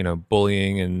about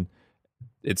bullying, and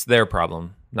it's their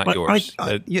problem, not yours.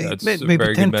 That's maybe a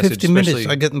very 10, good message, 15 minutes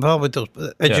I get involved with those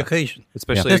education.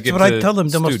 Especially That's give what I to tell them.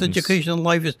 The most students. education in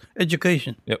life is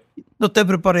education. Yep. Not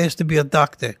everybody has to be a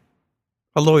doctor,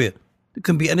 a lawyer. It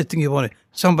can be anything you want.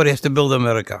 Somebody has to build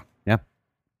America. Yeah.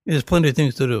 There's plenty of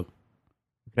things to do.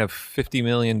 You can have 50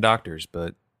 million doctors,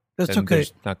 but That's then okay.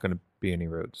 there's not going to be any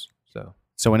roads.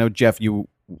 So I know, Jeff,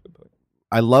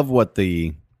 I love what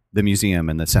the museum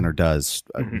and the center does.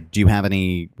 Do you have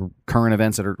any current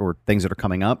events or things that are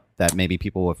coming up that maybe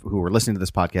people who are listening to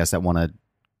this podcast that want to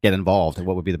get involved?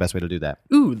 What would be the best way to do that?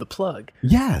 ooh, the plug.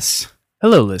 Yes.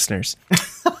 Hello, listeners.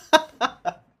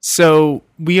 So,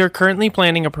 we are currently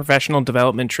planning a professional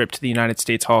development trip to the United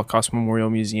States Holocaust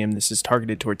Memorial Museum. This is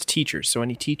targeted towards teachers. So,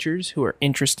 any teachers who are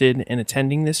interested in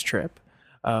attending this trip,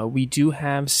 we do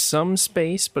have some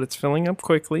space, but it's filling up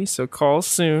quickly. So, call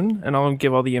soon, and I'll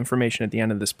give all the information at the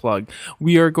end of this plug.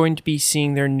 We are going to be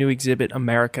seeing their new exhibit,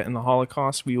 America and the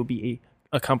Holocaust. We will be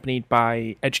accompanied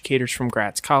by educators from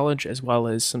Gratz College, as well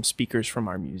as some speakers from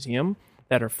our museum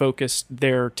that are focused.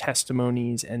 Their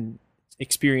testimonies and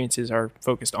experiences are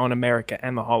focused on America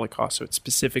and the Holocaust. So it's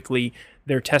specifically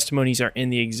their testimonies are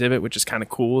in the exhibit, which is kind of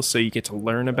cool. So you get to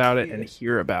learn about it and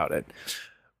hear about it.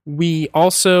 We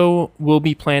also will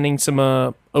be planning some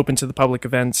open to the public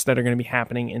events that are going to be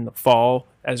happening in the fall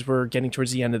as we're getting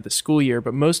towards the end of the school year.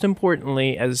 But most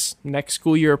importantly, as next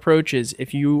school year approaches,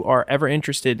 if you are ever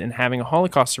interested in having a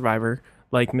Holocaust survivor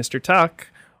like Mr. Tuck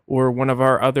or one of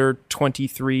our other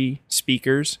 23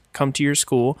 speakers come to your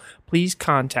school, please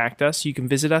contact us. You can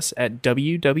visit us at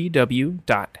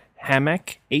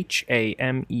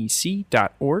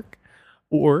www.hamec.org,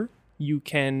 or you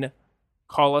can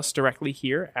call us directly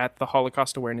here at the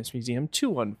Holocaust Awareness Museum,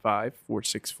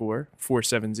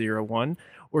 215-464-4701,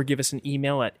 or give us an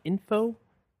email at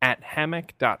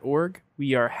info@hamec.org.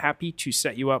 We are happy to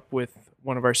set you up with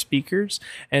one of our speakers.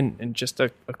 And just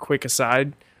a quick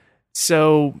aside,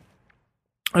 so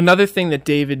Another thing that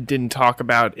David didn't talk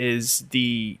about is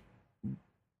the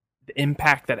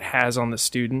impact that it has on the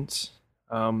students.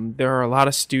 There are a lot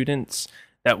of students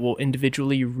that will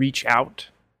individually reach out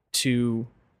to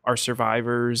our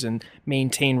survivors and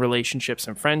maintain relationships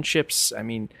and friendships. I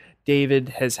mean, David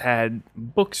has had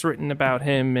books written about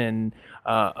him and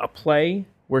a play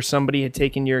where somebody had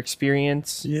taken your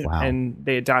experience Wow. and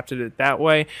they adopted it that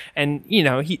way. And you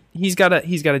know, he's got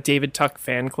a David Tuck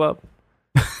fan club,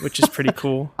 which is pretty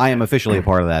cool. I am officially a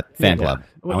part of that fan club.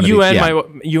 I wanna You be- and yeah.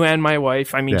 you and my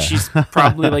wife. I mean, Yeah. she's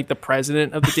probably like the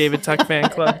president of the David Tuck fan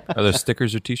club. Are there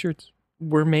stickers or T-shirts?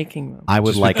 We're making them. I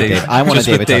would Just like with a Dave- Dave. I want a just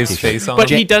with David Tuck Dave's t-shirt. face on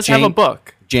But it? he does have a Jane-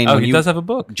 book. Jane, Oh, when he you does have a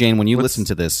book. Jane, when you What's- listen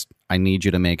to this, I need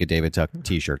you to make a David Tuck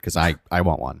T-shirt because I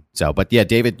want one. So, but yeah,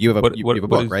 David, you have a What- you what- have a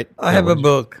what book, is- right? I have a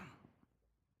book.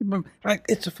 Like,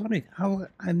 it's funny how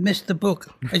I missed the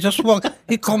book. I just walked.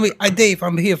 He called me. Dave,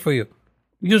 I'm here for you.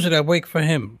 Usually I wait for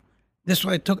him. This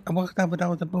way I walked out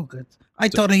without the book. I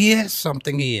thought he has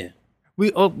something here.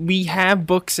 We have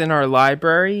books in our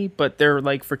library, but they're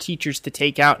like for teachers to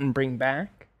take out and bring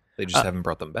back. They just haven't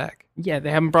brought them back. Yeah,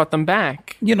 they haven't brought them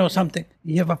back. You know something?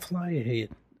 You have a flyer here.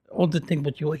 All the thing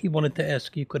what he wanted to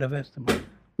ask, you could have asked him.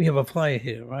 We have a flyer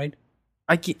here, right?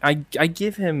 I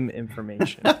give him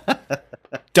information.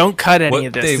 Don't cut any What,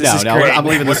 of this. Dave, This No, is no, great. I'm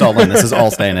leaving this all in. This is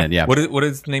all staying in. Yeah. What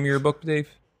is the name of your book, Dave?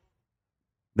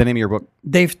 The name of your book,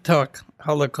 Dave Tuck,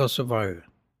 Holocaust Survivor.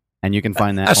 and you can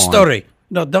find that A on- story.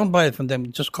 No, don't buy it from them.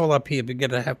 Just call up here. We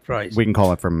get a half price. We can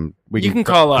call it from. You can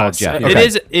call us. Jeff. It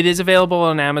Okay. is available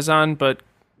on Amazon, but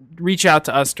reach out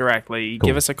to us directly. Cool.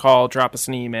 Give us a call. Drop us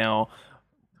an email.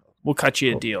 We'll cut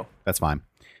you a deal. That's fine.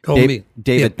 Call Dave- me.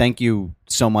 David, Yeah. thank you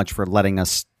so much for letting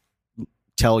us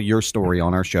tell your story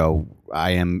on our show.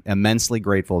 I am immensely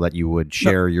grateful that you would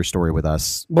share your story with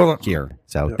us Well, here.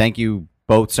 So thank you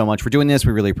both so much for doing this.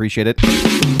 We really appreciate it.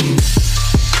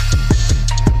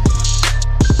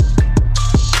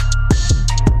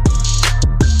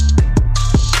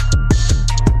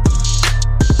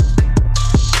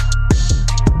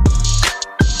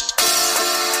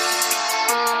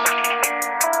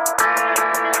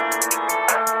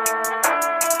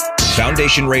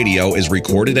 Foundation Radio is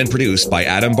recorded and produced by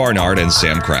Adam Barnard and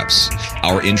Sam Krebs.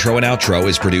 Our intro and outro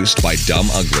is produced by Dumb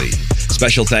Ugly.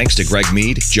 Special thanks to Greg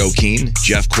Mead, Joe Keane,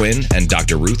 Jeff Quinn, and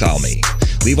Dr. Ruth Almy.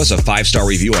 Leave us a 5-star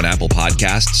review on Apple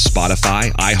Podcasts,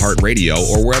 Spotify, iHeartRadio,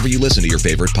 or wherever you listen to your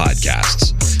favorite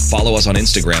podcasts. Follow us on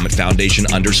Instagram at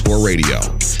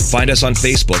Foundation_Radio. Find us on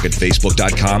Facebook at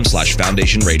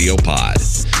Facebook.com/Foundation Radio Pod.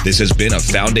 This has been a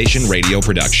Foundation Radio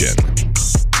production.